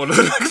 Let's go into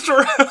the next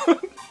round.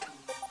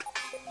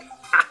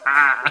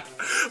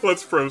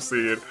 Let's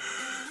proceed.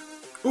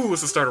 Ooh,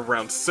 it's the start of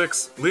round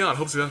 6. Leon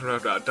hopes he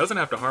doesn't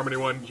have to harm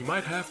anyone. You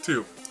might have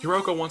to.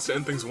 Hiroko wants to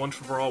end things once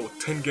for all with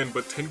Tengen,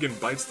 but Tengen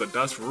bites the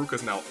dust.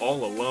 Ruruka's now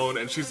all alone,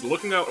 and she's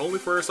looking out only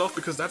for herself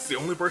because that's the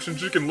only person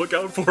she can look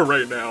out for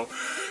right now.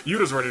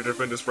 Yuta's ready to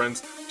defend his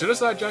friends.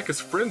 Genocide Jack is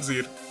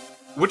frenzied,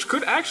 which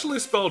could actually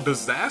spell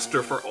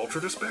disaster for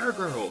Ultra Despair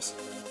Girls.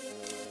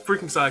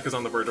 Freaking Sayaka's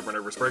on the verge of a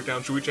nervous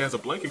breakdown. Shuichi has a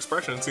blank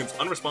expression and seems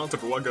unresponsive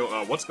to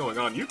what's going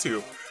on. You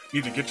two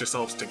need to get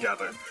yourselves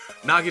together.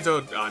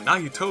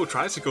 Nagito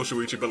tries to kill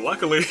Shuichi, but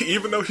luckily,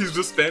 even though he's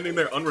just standing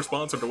there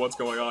unresponsive to what's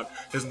going on,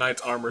 his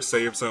knight's armor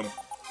saves him.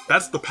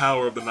 That's the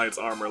power of the knight's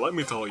armor, let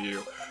me tell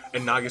you.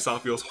 And Nagisa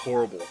feels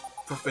horrible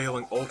for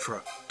failing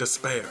Ultra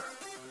Despair.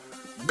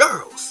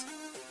 Girls!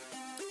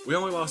 We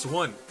only lost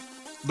one.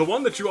 The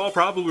one that you all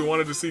probably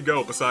wanted to see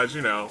go, besides,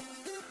 you know.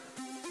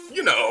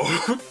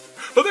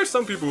 But there's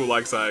some people who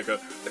like Sayaka.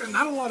 There's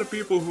not a lot of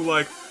people who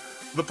like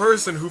the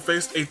person who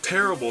faced a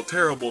terrible,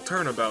 terrible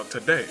turnabout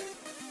today.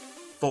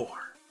 4.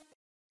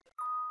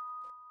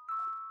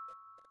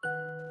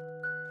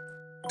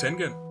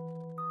 Tengen.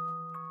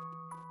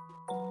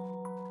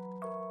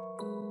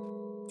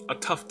 A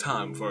tough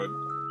time for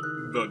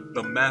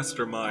the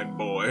mastermind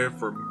boy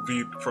from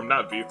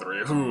not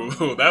V3.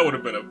 Ooh, that would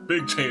have been a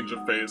big change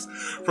of pace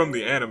from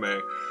the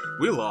anime.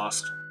 We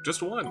lost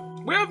just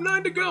 1. We have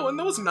 9 to go, and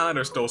those 9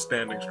 are still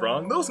standing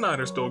strong. Those 9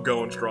 are still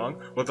going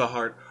strong with the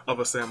heart of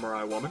a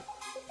samurai woman.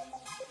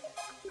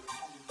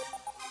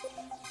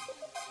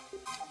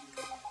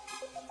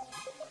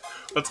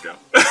 Let's go.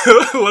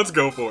 Let's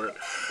go for it.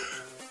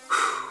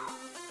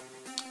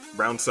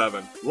 Round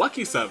 7.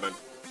 Lucky 7.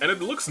 And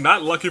it looks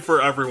not lucky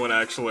for everyone,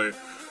 actually.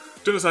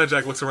 Genocide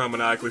Jack looks around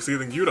maniacally,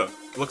 seething. Yuta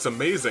looks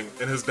amazing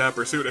in his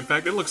dapper suit. In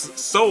fact, it looks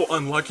so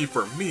unlucky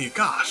for me.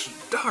 Gosh,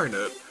 darn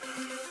it.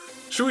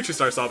 Shuichi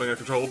starts sobbing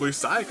uncontrollably.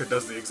 Sayaka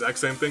does the exact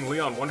same thing.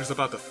 Leon wonders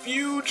about the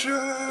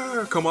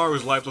future.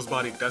 Komaru's lifeless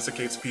body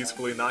desiccates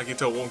peacefully.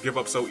 Nagito won't give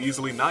up so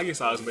easily.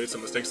 Nagisa has made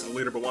some mistakes as a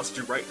leader, but wants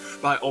to do right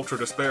by Ultra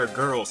Despair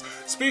Girls.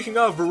 Speaking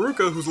of,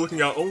 Veruca, who's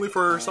looking out only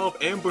for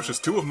herself, ambushes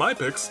 2 of my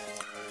picks,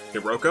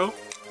 Hiroko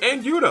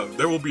and Yuta.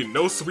 There will be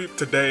no sweep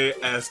today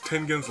as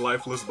Tengen's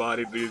lifeless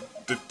body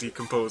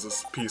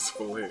decomposes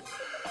peacefully.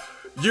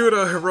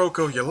 Yuta,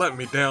 Hiroko, you let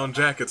me down.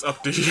 Jack, it's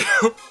up to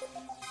you.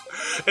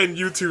 And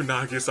you too,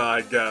 Nagisa,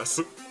 I guess.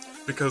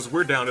 Because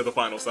we're down to the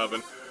final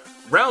 7.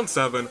 Round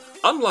 7,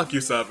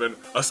 unlucky 7,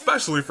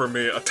 especially for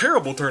me, a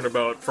terrible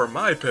turnabout for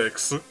my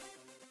picks.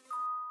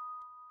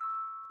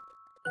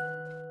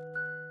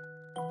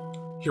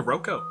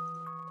 Hiroko.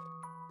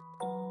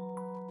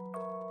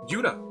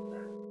 Yuta.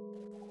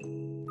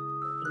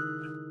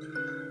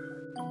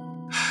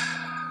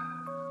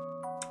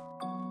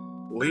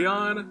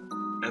 Leon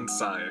and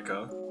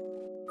Sayaka.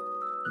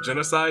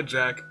 Genocide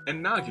Jack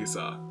and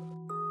Nagisa.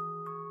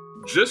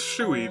 Just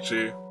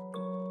Shuichi,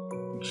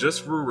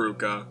 just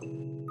Ruruka,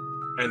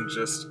 and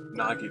just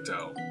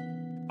Nagito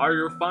are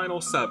your final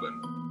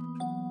 7.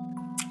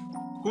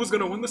 Who's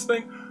gonna win this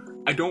thing?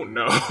 I don't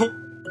know.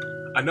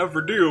 I never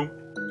do.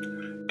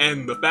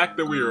 And the fact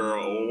that we are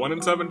a 1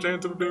 in 7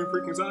 chance of it being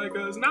freaking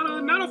Sayaka is not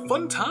a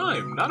fun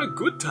time, not a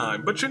good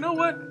time. But you know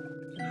what?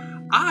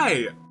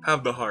 I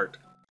have the heart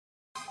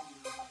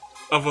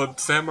of a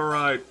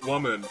samurai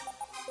woman.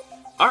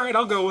 Alright,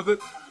 I'll go with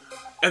it.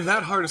 And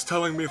that heart is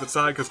telling me that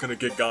Sayaka's gonna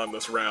get gone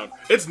this round.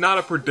 It's not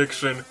a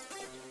prediction.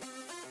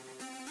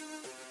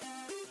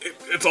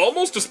 It's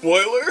almost a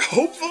spoiler,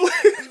 hopefully.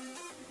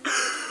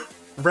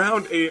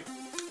 Round 8,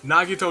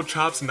 Nagito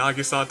chops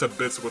Nagisa to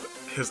bits with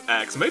his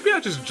axe. Maybe I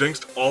just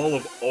jinxed all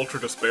of Ultra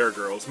Despair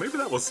Girls. Maybe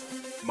that was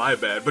my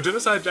bad. But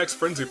Genocide Jack's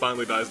frenzy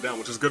finally dies down,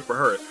 which is good for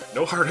her.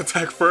 No heart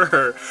attack for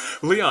her.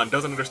 Leon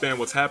doesn't understand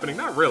what's happening.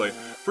 Not really.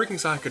 Freaking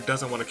Sayaka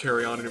doesn't want to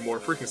carry on anymore.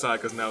 Freaking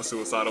Sayaka's now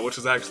suicidal, which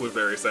is actually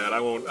very sad. I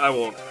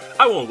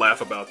won't laugh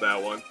about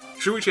that one.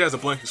 Shuichi has a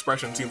blank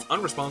expression, seems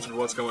unresponsive to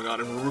what's going on,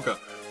 and Haruka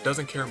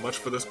doesn't care much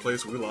for this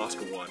place. We lost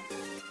one.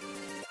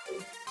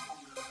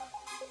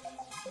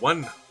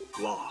 One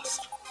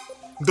lost.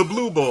 The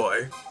blue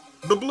boy.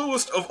 The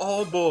bluest of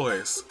all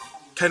boys.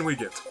 Can we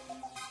get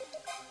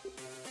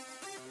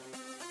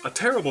a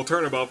terrible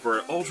turnabout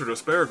for Ultra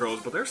Despair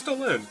Girls, but they're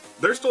still in.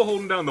 They're still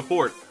holding down the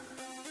fort.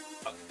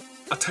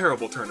 A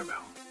terrible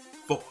turnabout.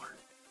 4.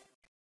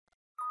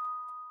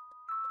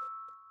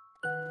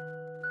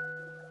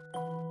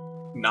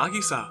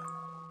 Nagisa.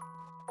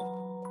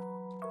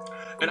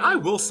 And I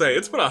will say,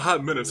 it's been a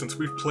hot minute since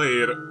we've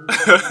played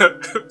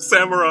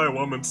Samurai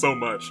Woman so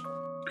much.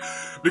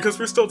 Because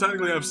we still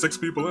technically have 6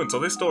 people in, so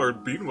they still are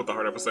beaten with the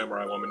heart of a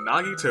Samurai Woman.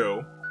 Nagi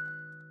 2,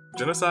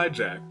 Genocide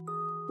Jack,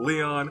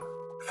 Leon,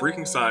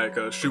 freaking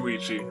Sayaka,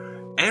 Shuichi,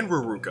 and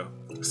Haruka.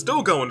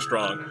 Still going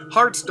strong,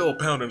 heart still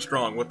pounding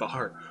strong with the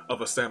heart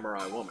of a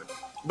Samurai Woman.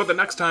 But the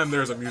next time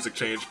there's a music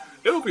change,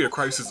 it'll be a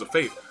Crisis of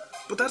Fate.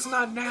 But that's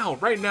not now.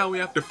 Right now we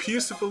have to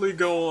peacefully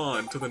go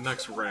on to the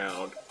next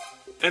round.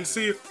 And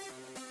see...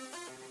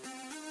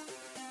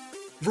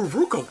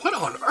 Haruka, what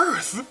on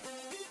earth?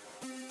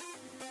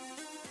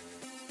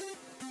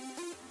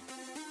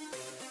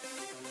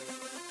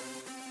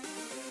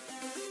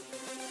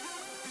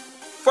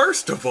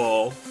 First of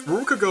all,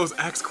 Haruka goes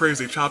axe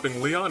crazy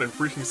chopping Leon and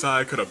freaking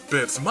Sayaka to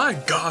bits. My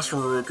gosh,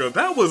 Haruka,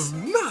 that was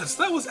nuts!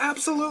 That was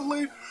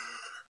absolutely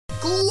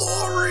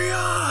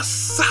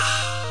glorious!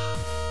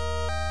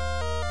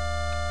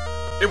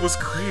 It was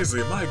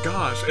crazy, my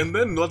gosh. And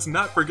then let's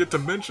not forget to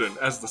mention,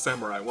 as the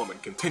Samurai Woman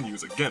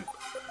continues again,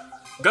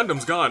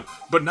 Gundam's gone,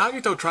 but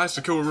Nagito tries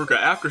to kill Haruka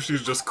after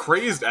she's just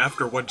crazed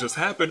after what just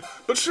happened,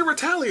 but she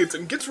retaliates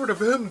and gets rid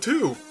of him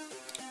too.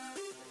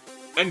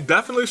 And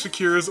definitely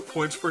secures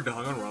points for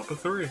Danganronpa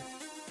 3.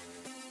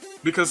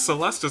 Because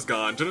Celeste is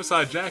gone,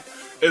 Genocide Jack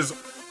is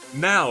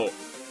now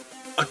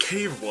a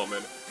cave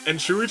woman, and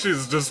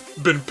Shuichi's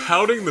just been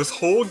pouting this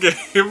whole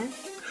game.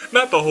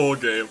 Not the whole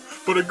game,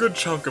 but a good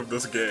chunk of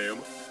this game.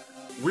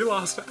 We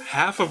lost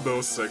half of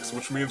those 6,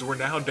 which means we're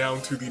now down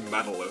to the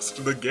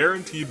medalist, the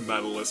guaranteed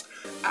medalist,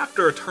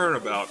 after a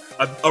turnabout,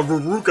 a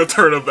Haruka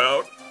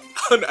turnabout,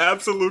 an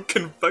absolute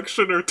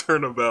confectioner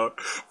turnabout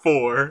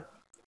for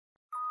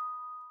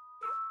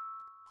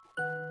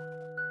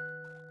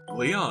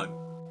Leon.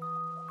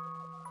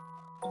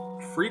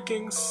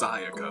 Freaking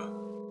Sayaka.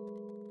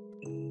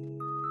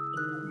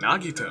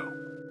 Nagito.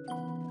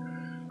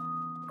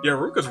 Yeah,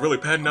 Haruka's really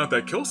padding out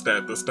that kill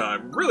stat this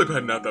time. Really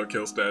padding out that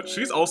kill stat.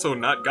 She's also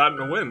not gotten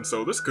a win,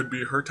 so this could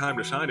be her time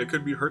to shine. It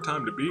could be her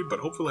time to beat, but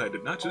hopefully I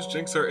did not just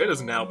jinx her. It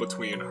is now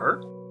between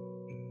her,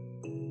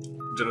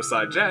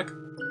 Genocide Jack,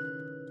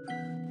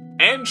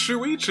 and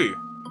Shuichi.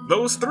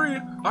 Those 3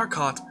 are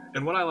caught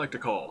in what I like to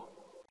call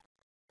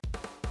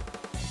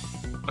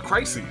a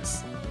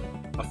crisis,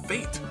 a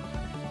fate.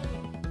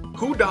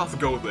 Who doth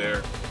go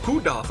there?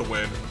 Who doth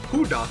win?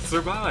 Who doth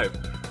survive?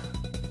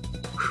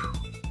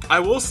 I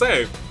will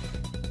say,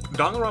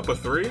 Danganronpa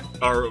 3,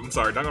 or I'm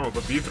sorry,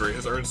 Danganronpa V3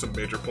 has earned some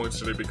major points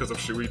today because of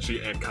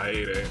Shuichi and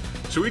Kaede.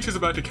 Shuichi's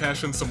about to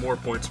cash in some more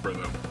points for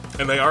them.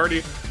 And they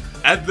already,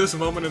 at this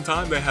moment in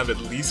time, they have at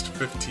least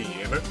 15.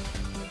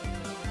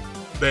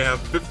 They have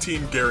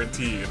 15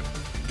 guaranteed.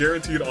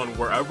 Guaranteed on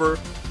wherever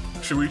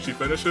Shuichi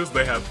finishes,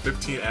 they have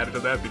 15 added to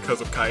that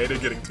because of Kaede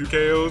getting 2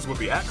 KOs with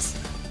the axe,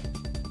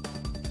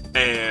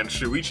 and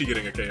Shuichi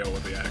getting a KO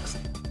with the axe,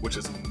 which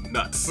is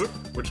nuts,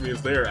 which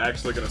means they are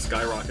actually going to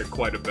skyrocket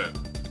quite a bit.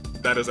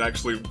 That is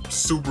actually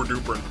super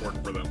duper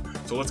important for them.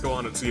 So let's go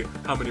on and see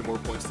how many more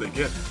points they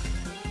get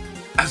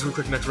as we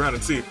click next round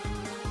and see.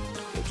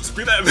 We'll just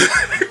be that.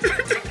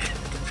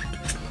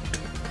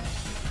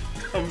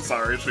 I'm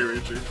sorry,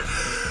 Shuichi.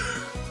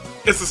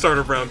 It's the start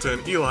of round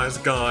 10. Eli's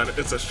gone.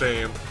 It's a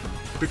shame.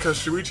 Because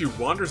Shuichi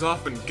wanders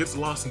off and gets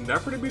lost,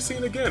 never to be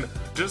seen again.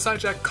 Genocide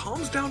Jack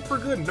calms down for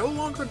good, no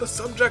longer the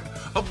subject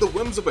of the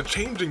whims of a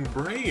changing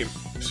brain.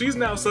 She's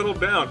now settled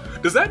down.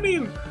 Does that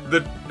mean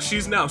that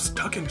she's now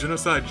stuck in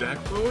Genocide Jack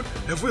mode?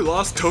 Have we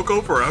lost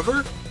Toko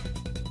forever?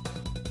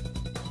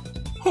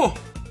 Huh.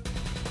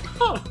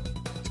 Huh.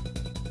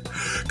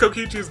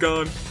 Kokichi's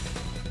gone.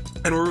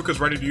 And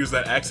Haruka's ready to use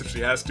that axe if she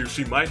has to.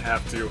 She might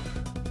have to.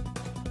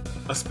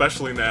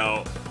 Especially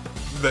now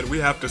that we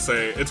have to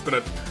say it's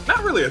been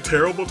not really a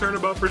terrible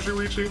turnabout for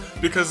Shuichi,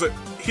 because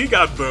he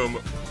got them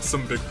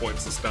some big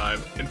points this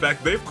time. In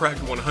fact, they've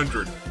cracked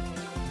 100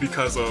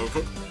 because of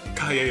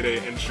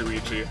Kaede and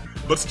Shuichi,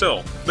 but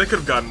still, they could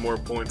have gotten more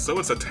points, so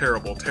it's a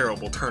terrible,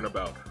 terrible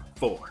turnabout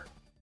for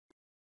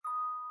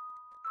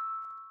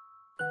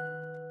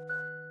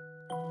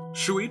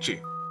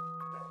Shuichi.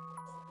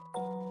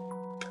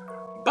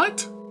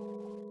 But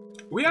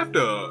we have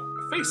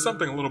to face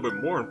something a little bit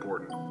more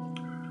important.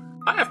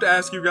 I have to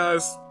ask you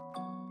guys,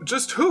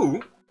 just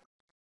who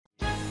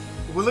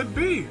will it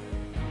be?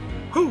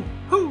 Who?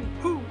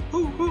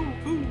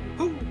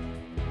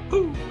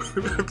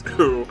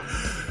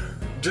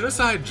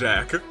 Genocide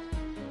Jack,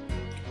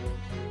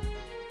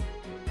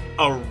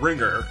 a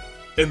ringer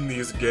in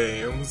these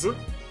games,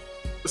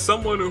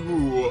 someone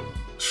who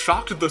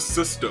shocked the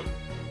system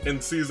in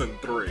Season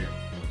 3.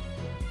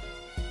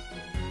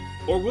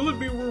 Or will it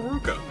be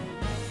Ruruka?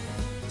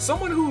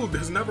 Someone who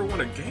has never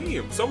won a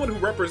game, someone who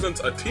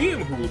represents a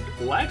team who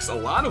lacks a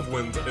lot of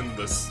wins in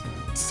this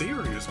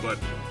series, but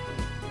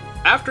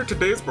after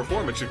today's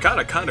performance, you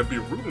gotta kind of be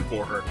rooting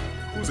for her.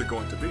 Who's it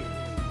going to be?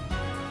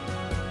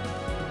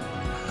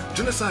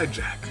 Genocide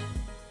Jack.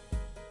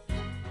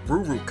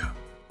 Ruruka.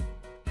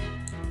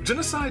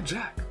 Genocide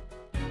Jack.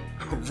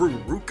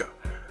 Ruruka.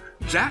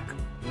 Jack,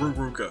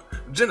 Ruruka.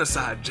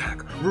 Genocide Jack.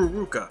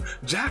 Ruruka.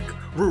 Jack,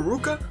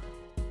 Ruruka.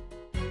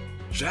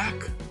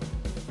 Jack,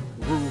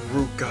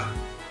 Ruruka.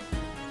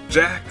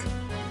 Jack,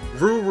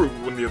 Ruru,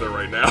 neither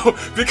right now,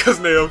 because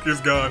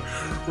Naoki's gone.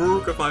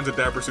 Ruruka finds a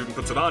dapper suit and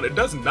puts it on. It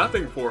does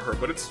nothing for her,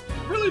 but it's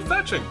really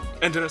fetching.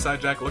 And Genocide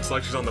Jack looks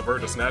like she's on the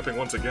verge of snapping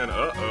once again.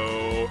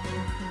 Uh-oh.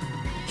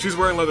 She's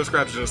wearing leather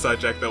scraps, Genocide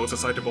Jack, though. It's a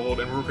sight to behold,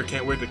 and Ruruka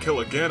can't wait to kill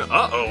again.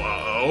 Uh-oh,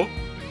 uh-oh.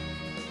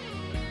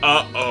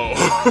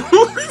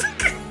 Uh-oh.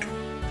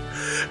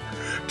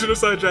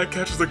 Genocide Jack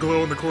catches a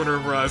glow in the corner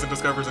of her eyes and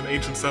discovers an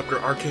ancient scepter.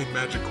 Arcane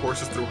magic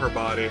courses through her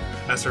body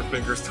as her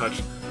fingers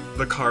touch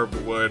the carved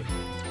wood.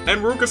 And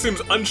Ruruka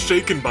seems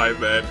unshaken by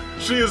that.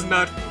 She is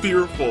not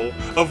fearful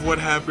of what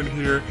happened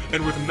here,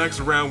 and with next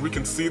round we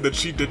can see that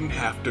she didn't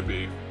have to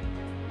be.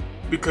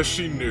 Because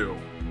she knew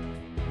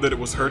that it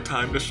was her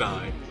time to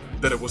shine,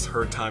 that it was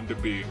her time to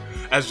be.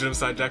 As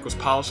Genocide Jack was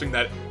polishing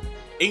that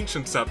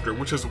ancient scepter,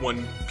 which has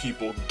won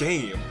people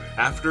game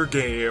after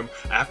game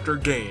after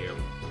game,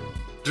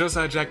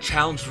 Genocide Jack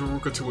challenged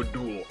Ruruka to a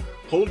duel,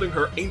 holding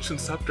her ancient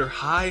scepter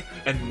high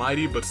and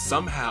mighty, but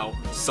somehow,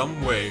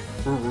 someway,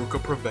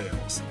 Ruruka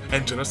prevails,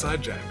 and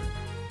Genocide Jack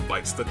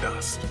bites the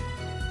dust.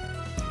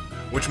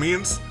 Which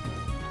means,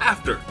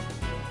 after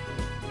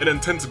an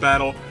intense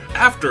battle,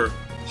 after,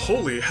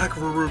 holy heck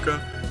Ruruka,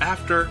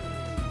 after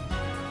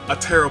a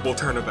terrible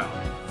turnabout,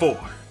 for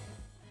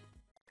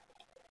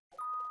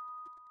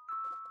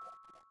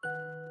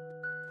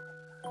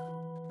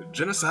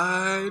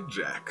Genocide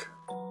Jack.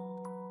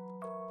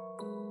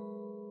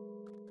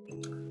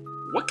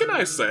 What can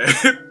I say?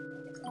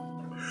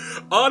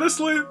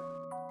 Honestly,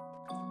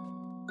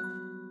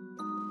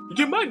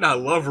 you might not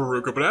love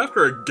Ruruka, but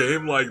after a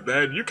game like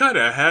that, you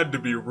kinda had to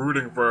be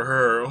rooting for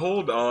her.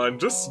 Hold on,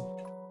 just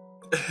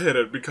hit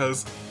it,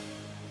 because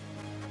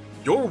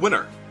your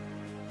winner,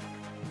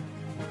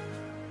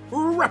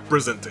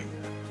 representing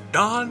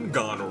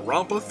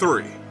Danganronpa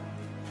 3,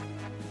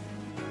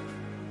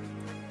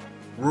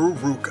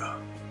 Ruruka,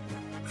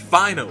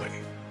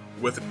 finally,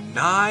 with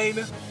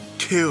 9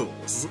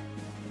 kills,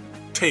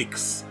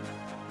 takes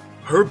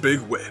her big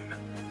win.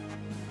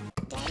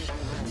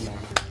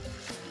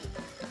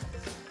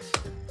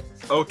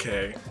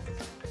 Okay.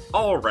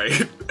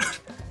 Alright.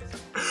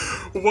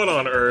 What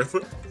on earth?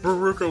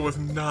 Ruruka with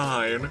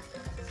 9.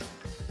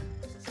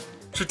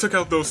 She took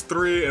out those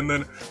 3 and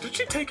then... Did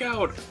she take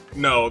out...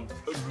 No.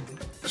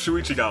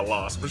 Shuichi got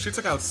lost, but she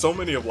took out so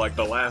many of like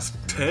the last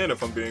 10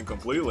 if I'm being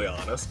completely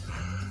honest.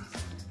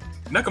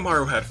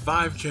 Nekomaru had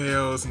 5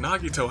 KOs,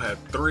 Nagito had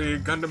 3,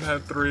 Gundam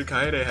had 3,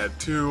 Kaede had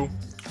 2,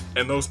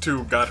 and those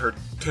 2 got her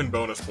 10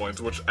 bonus points,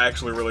 which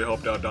actually really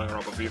helped out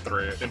Danganronpa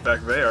V3. In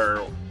fact, they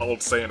are, I'll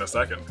say in a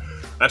second.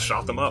 That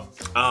shot them up.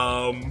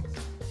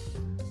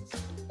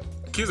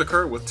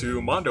 Kizakura with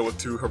 2, Mondo with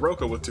 2,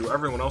 Hiroka with 2,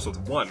 everyone else with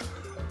 1.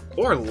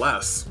 Or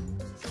less.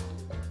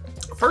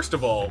 First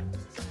of all,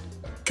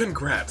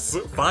 congrats,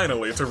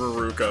 finally, to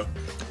Ruruka.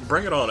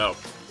 Bring it on up.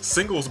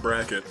 Singles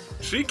bracket.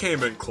 She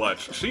came in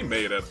clutch. She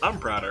made it. I'm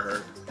proud of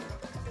her.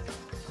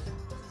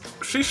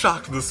 She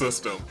shocked the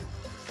system.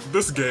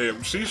 This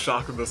game, she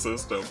shocked the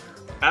system.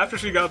 After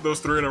she got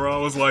those 3 in a row,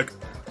 I was like,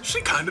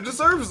 she kinda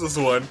deserves this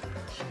one.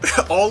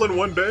 All in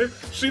one day,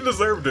 she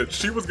deserved it.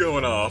 She was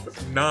going off.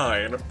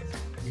 9.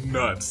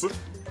 Nuts.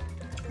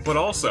 But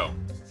also,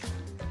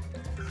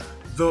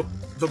 the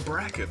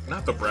bracket,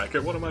 not the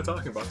bracket, what am I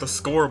talking about? The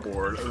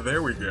scoreboard.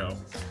 There we go.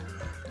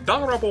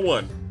 Danganronpa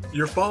 1.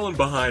 You're falling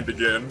behind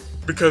again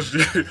because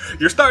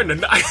you're starting to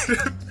not.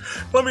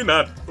 let me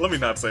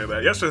not say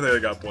that. Yesterday I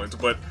got points,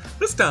 but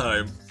this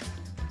time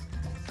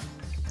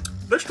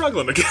they're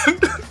struggling again.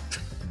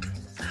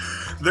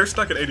 They're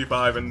stuck at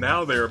 85, and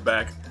now they are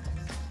back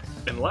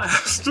in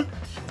last.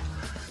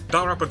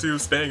 Danganronpa 2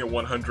 staying at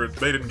 100.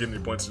 They didn't get any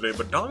points today,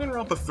 but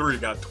Danganronpa 3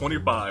 got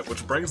 25,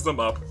 which brings them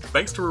up,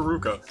 thanks to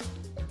Ruruka,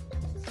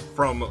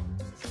 from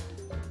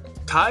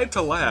tied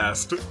to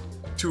last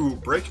to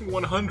breaking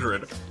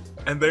 100.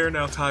 And they are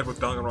now tied with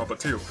Danganronpa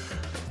 2.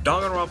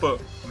 Danganronpa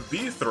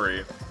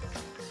V3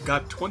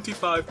 got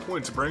 25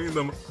 points, bringing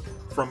them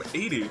from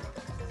 80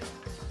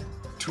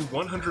 to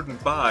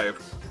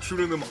 105,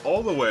 shooting them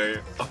all the way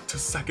up to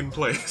 2nd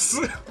place.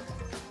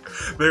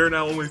 They are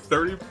now only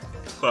 30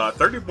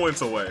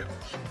 points away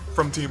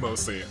from Team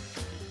OC,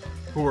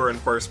 who are in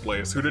 1st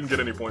place, who didn't get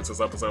any points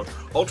this episode.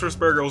 Ultra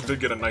Spare Girls did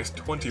get a nice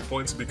 20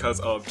 points because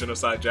of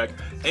Genocide Jack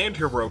and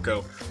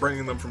Hiroko,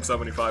 bringing them from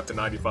 75 to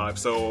 95.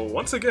 So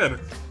once again,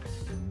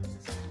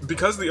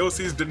 because the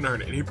OCs didn't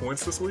earn any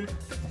points this week,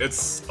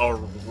 it's a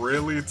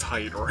really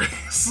tight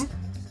race.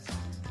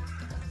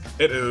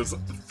 It is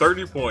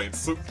 30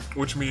 points,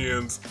 which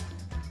means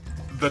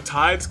the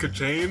tides could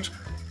change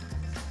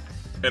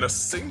in a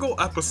single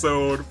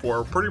episode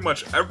for pretty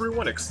much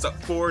everyone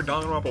except for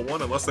Danganronpa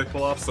 1, unless they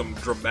pull off some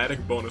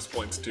dramatic bonus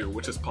points too,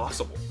 which is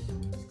possible.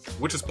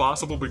 Which is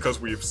possible because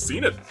we've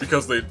seen it,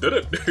 because they did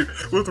it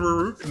with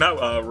Ruruka, not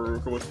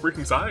Ruruka, with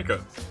freaking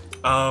Sayaka.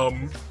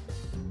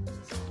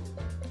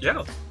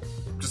 Yeah,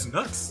 just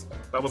nuts.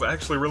 That was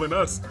actually really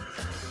nuts.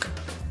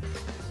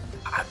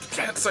 I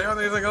can't say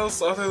anything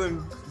else other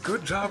than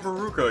good job,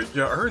 Ruruka.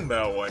 You earned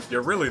that one.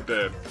 You really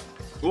did.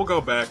 We'll go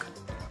back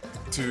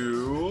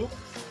to...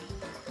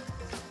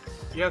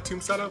 yeah,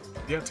 team setup.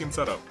 Yeah, team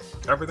setup.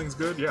 Everything's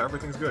good? Yeah,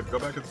 everything's good. Go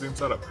back to the team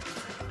setup.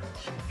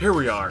 Here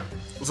we are.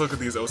 Let's look at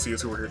these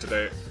OCs who are here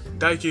today.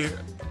 Daiki,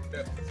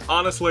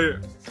 honestly,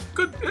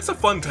 good. It's a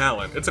fun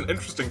talent. It's an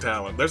interesting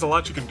talent. There's a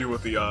lot you can do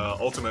with the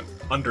ultimate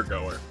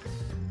undergoer.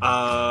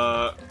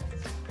 I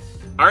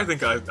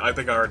think I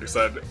already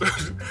said.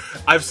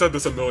 I've said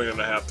this 1.5 million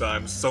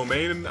times.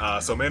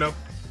 Someno,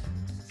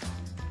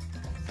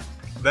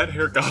 that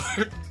hair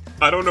color.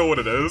 I don't know what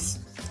it is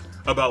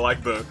about,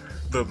 like the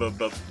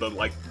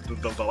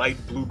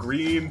light blue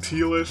green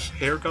tealish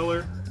hair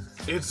color.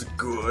 It's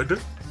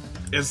good.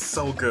 It's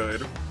so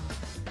good.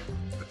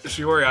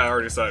 Shiori, I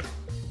already said,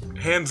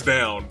 hands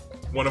down,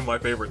 one of my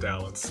favorite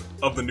talents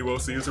of the new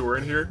OCs who are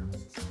in here.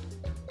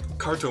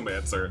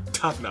 Cartomancer,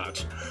 top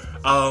notch.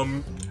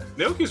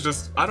 Naoki's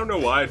just, I don't know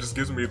why, it just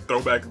gives me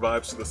throwback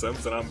vibes to The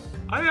Sims, and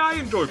I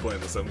enjoy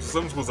playing The Sims. The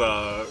Sims was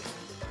I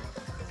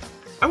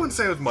wouldn't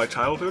say it was my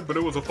childhood, but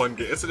it was a fun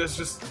game. It's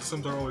just, The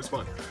Sims are always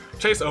fun.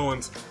 Chase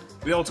Owens,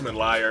 the ultimate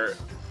liar.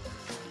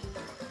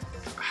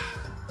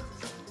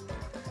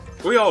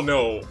 We all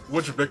know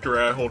which victory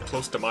I hold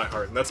close to my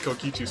heart, and that's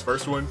Kokichi's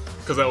first one,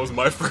 because that was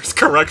my first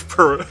correct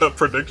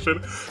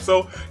prediction.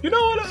 So, you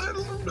know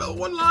what?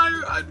 One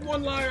liar.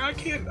 I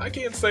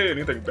can't say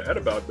anything bad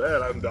about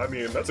that. I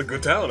mean, that's a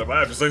good talent if I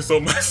have to say so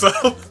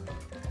myself.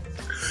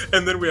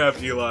 And then we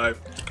have Eli.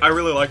 I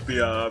really like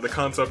the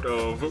concept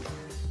of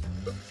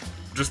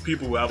just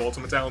people who have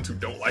ultimate talents who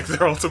don't like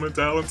their ultimate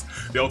talents.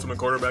 The ultimate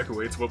quarterback who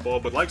hates football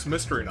but likes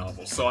mystery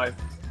novels. So I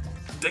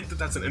think that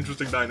that's an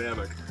interesting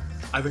dynamic.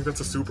 I think that's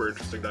a super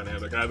interesting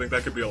dynamic, and I think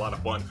that could be a lot of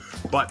fun.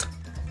 But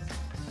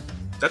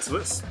that's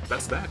this.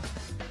 That's that.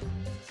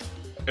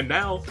 And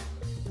now,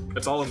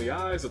 it's all in the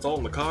eyes, it's all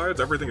in the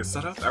cards, everything is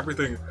set up,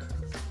 everything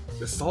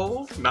is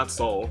solved? Not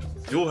solved.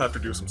 You'll have to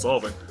do some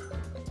solving.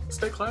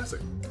 Stay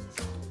classic.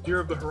 Year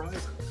of the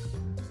Horizon.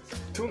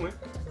 Toonley,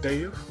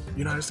 Dave,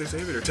 United States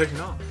Aviator, taking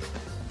off.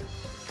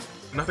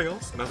 Nothing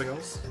else? Nothing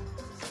else?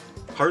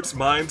 Hearts,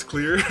 minds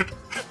cleared.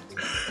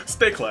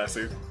 Stay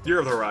classy. Year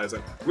of the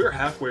Horizon. We're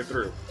halfway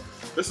through.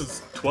 This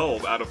is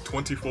 12 out of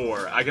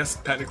 24. I guess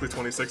technically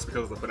 26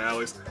 because of the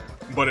finales.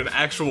 But in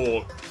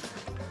actual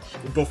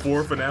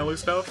before finale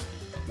stuff,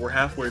 we're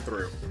halfway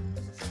through.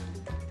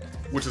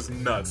 Which is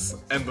nuts.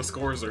 And the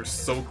scores are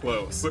so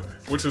close.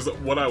 Which is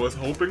what I was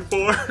hoping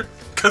for.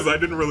 Because I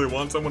didn't really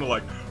want someone to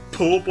like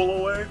pull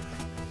away.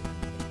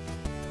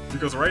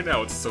 Because right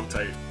now it's so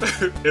tight.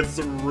 It's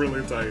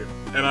really tight.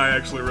 And I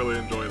actually really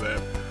enjoy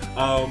that.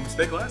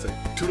 Stay classy.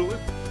 Toodaloo.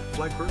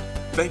 Flag crew.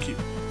 Thank you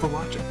for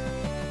watching.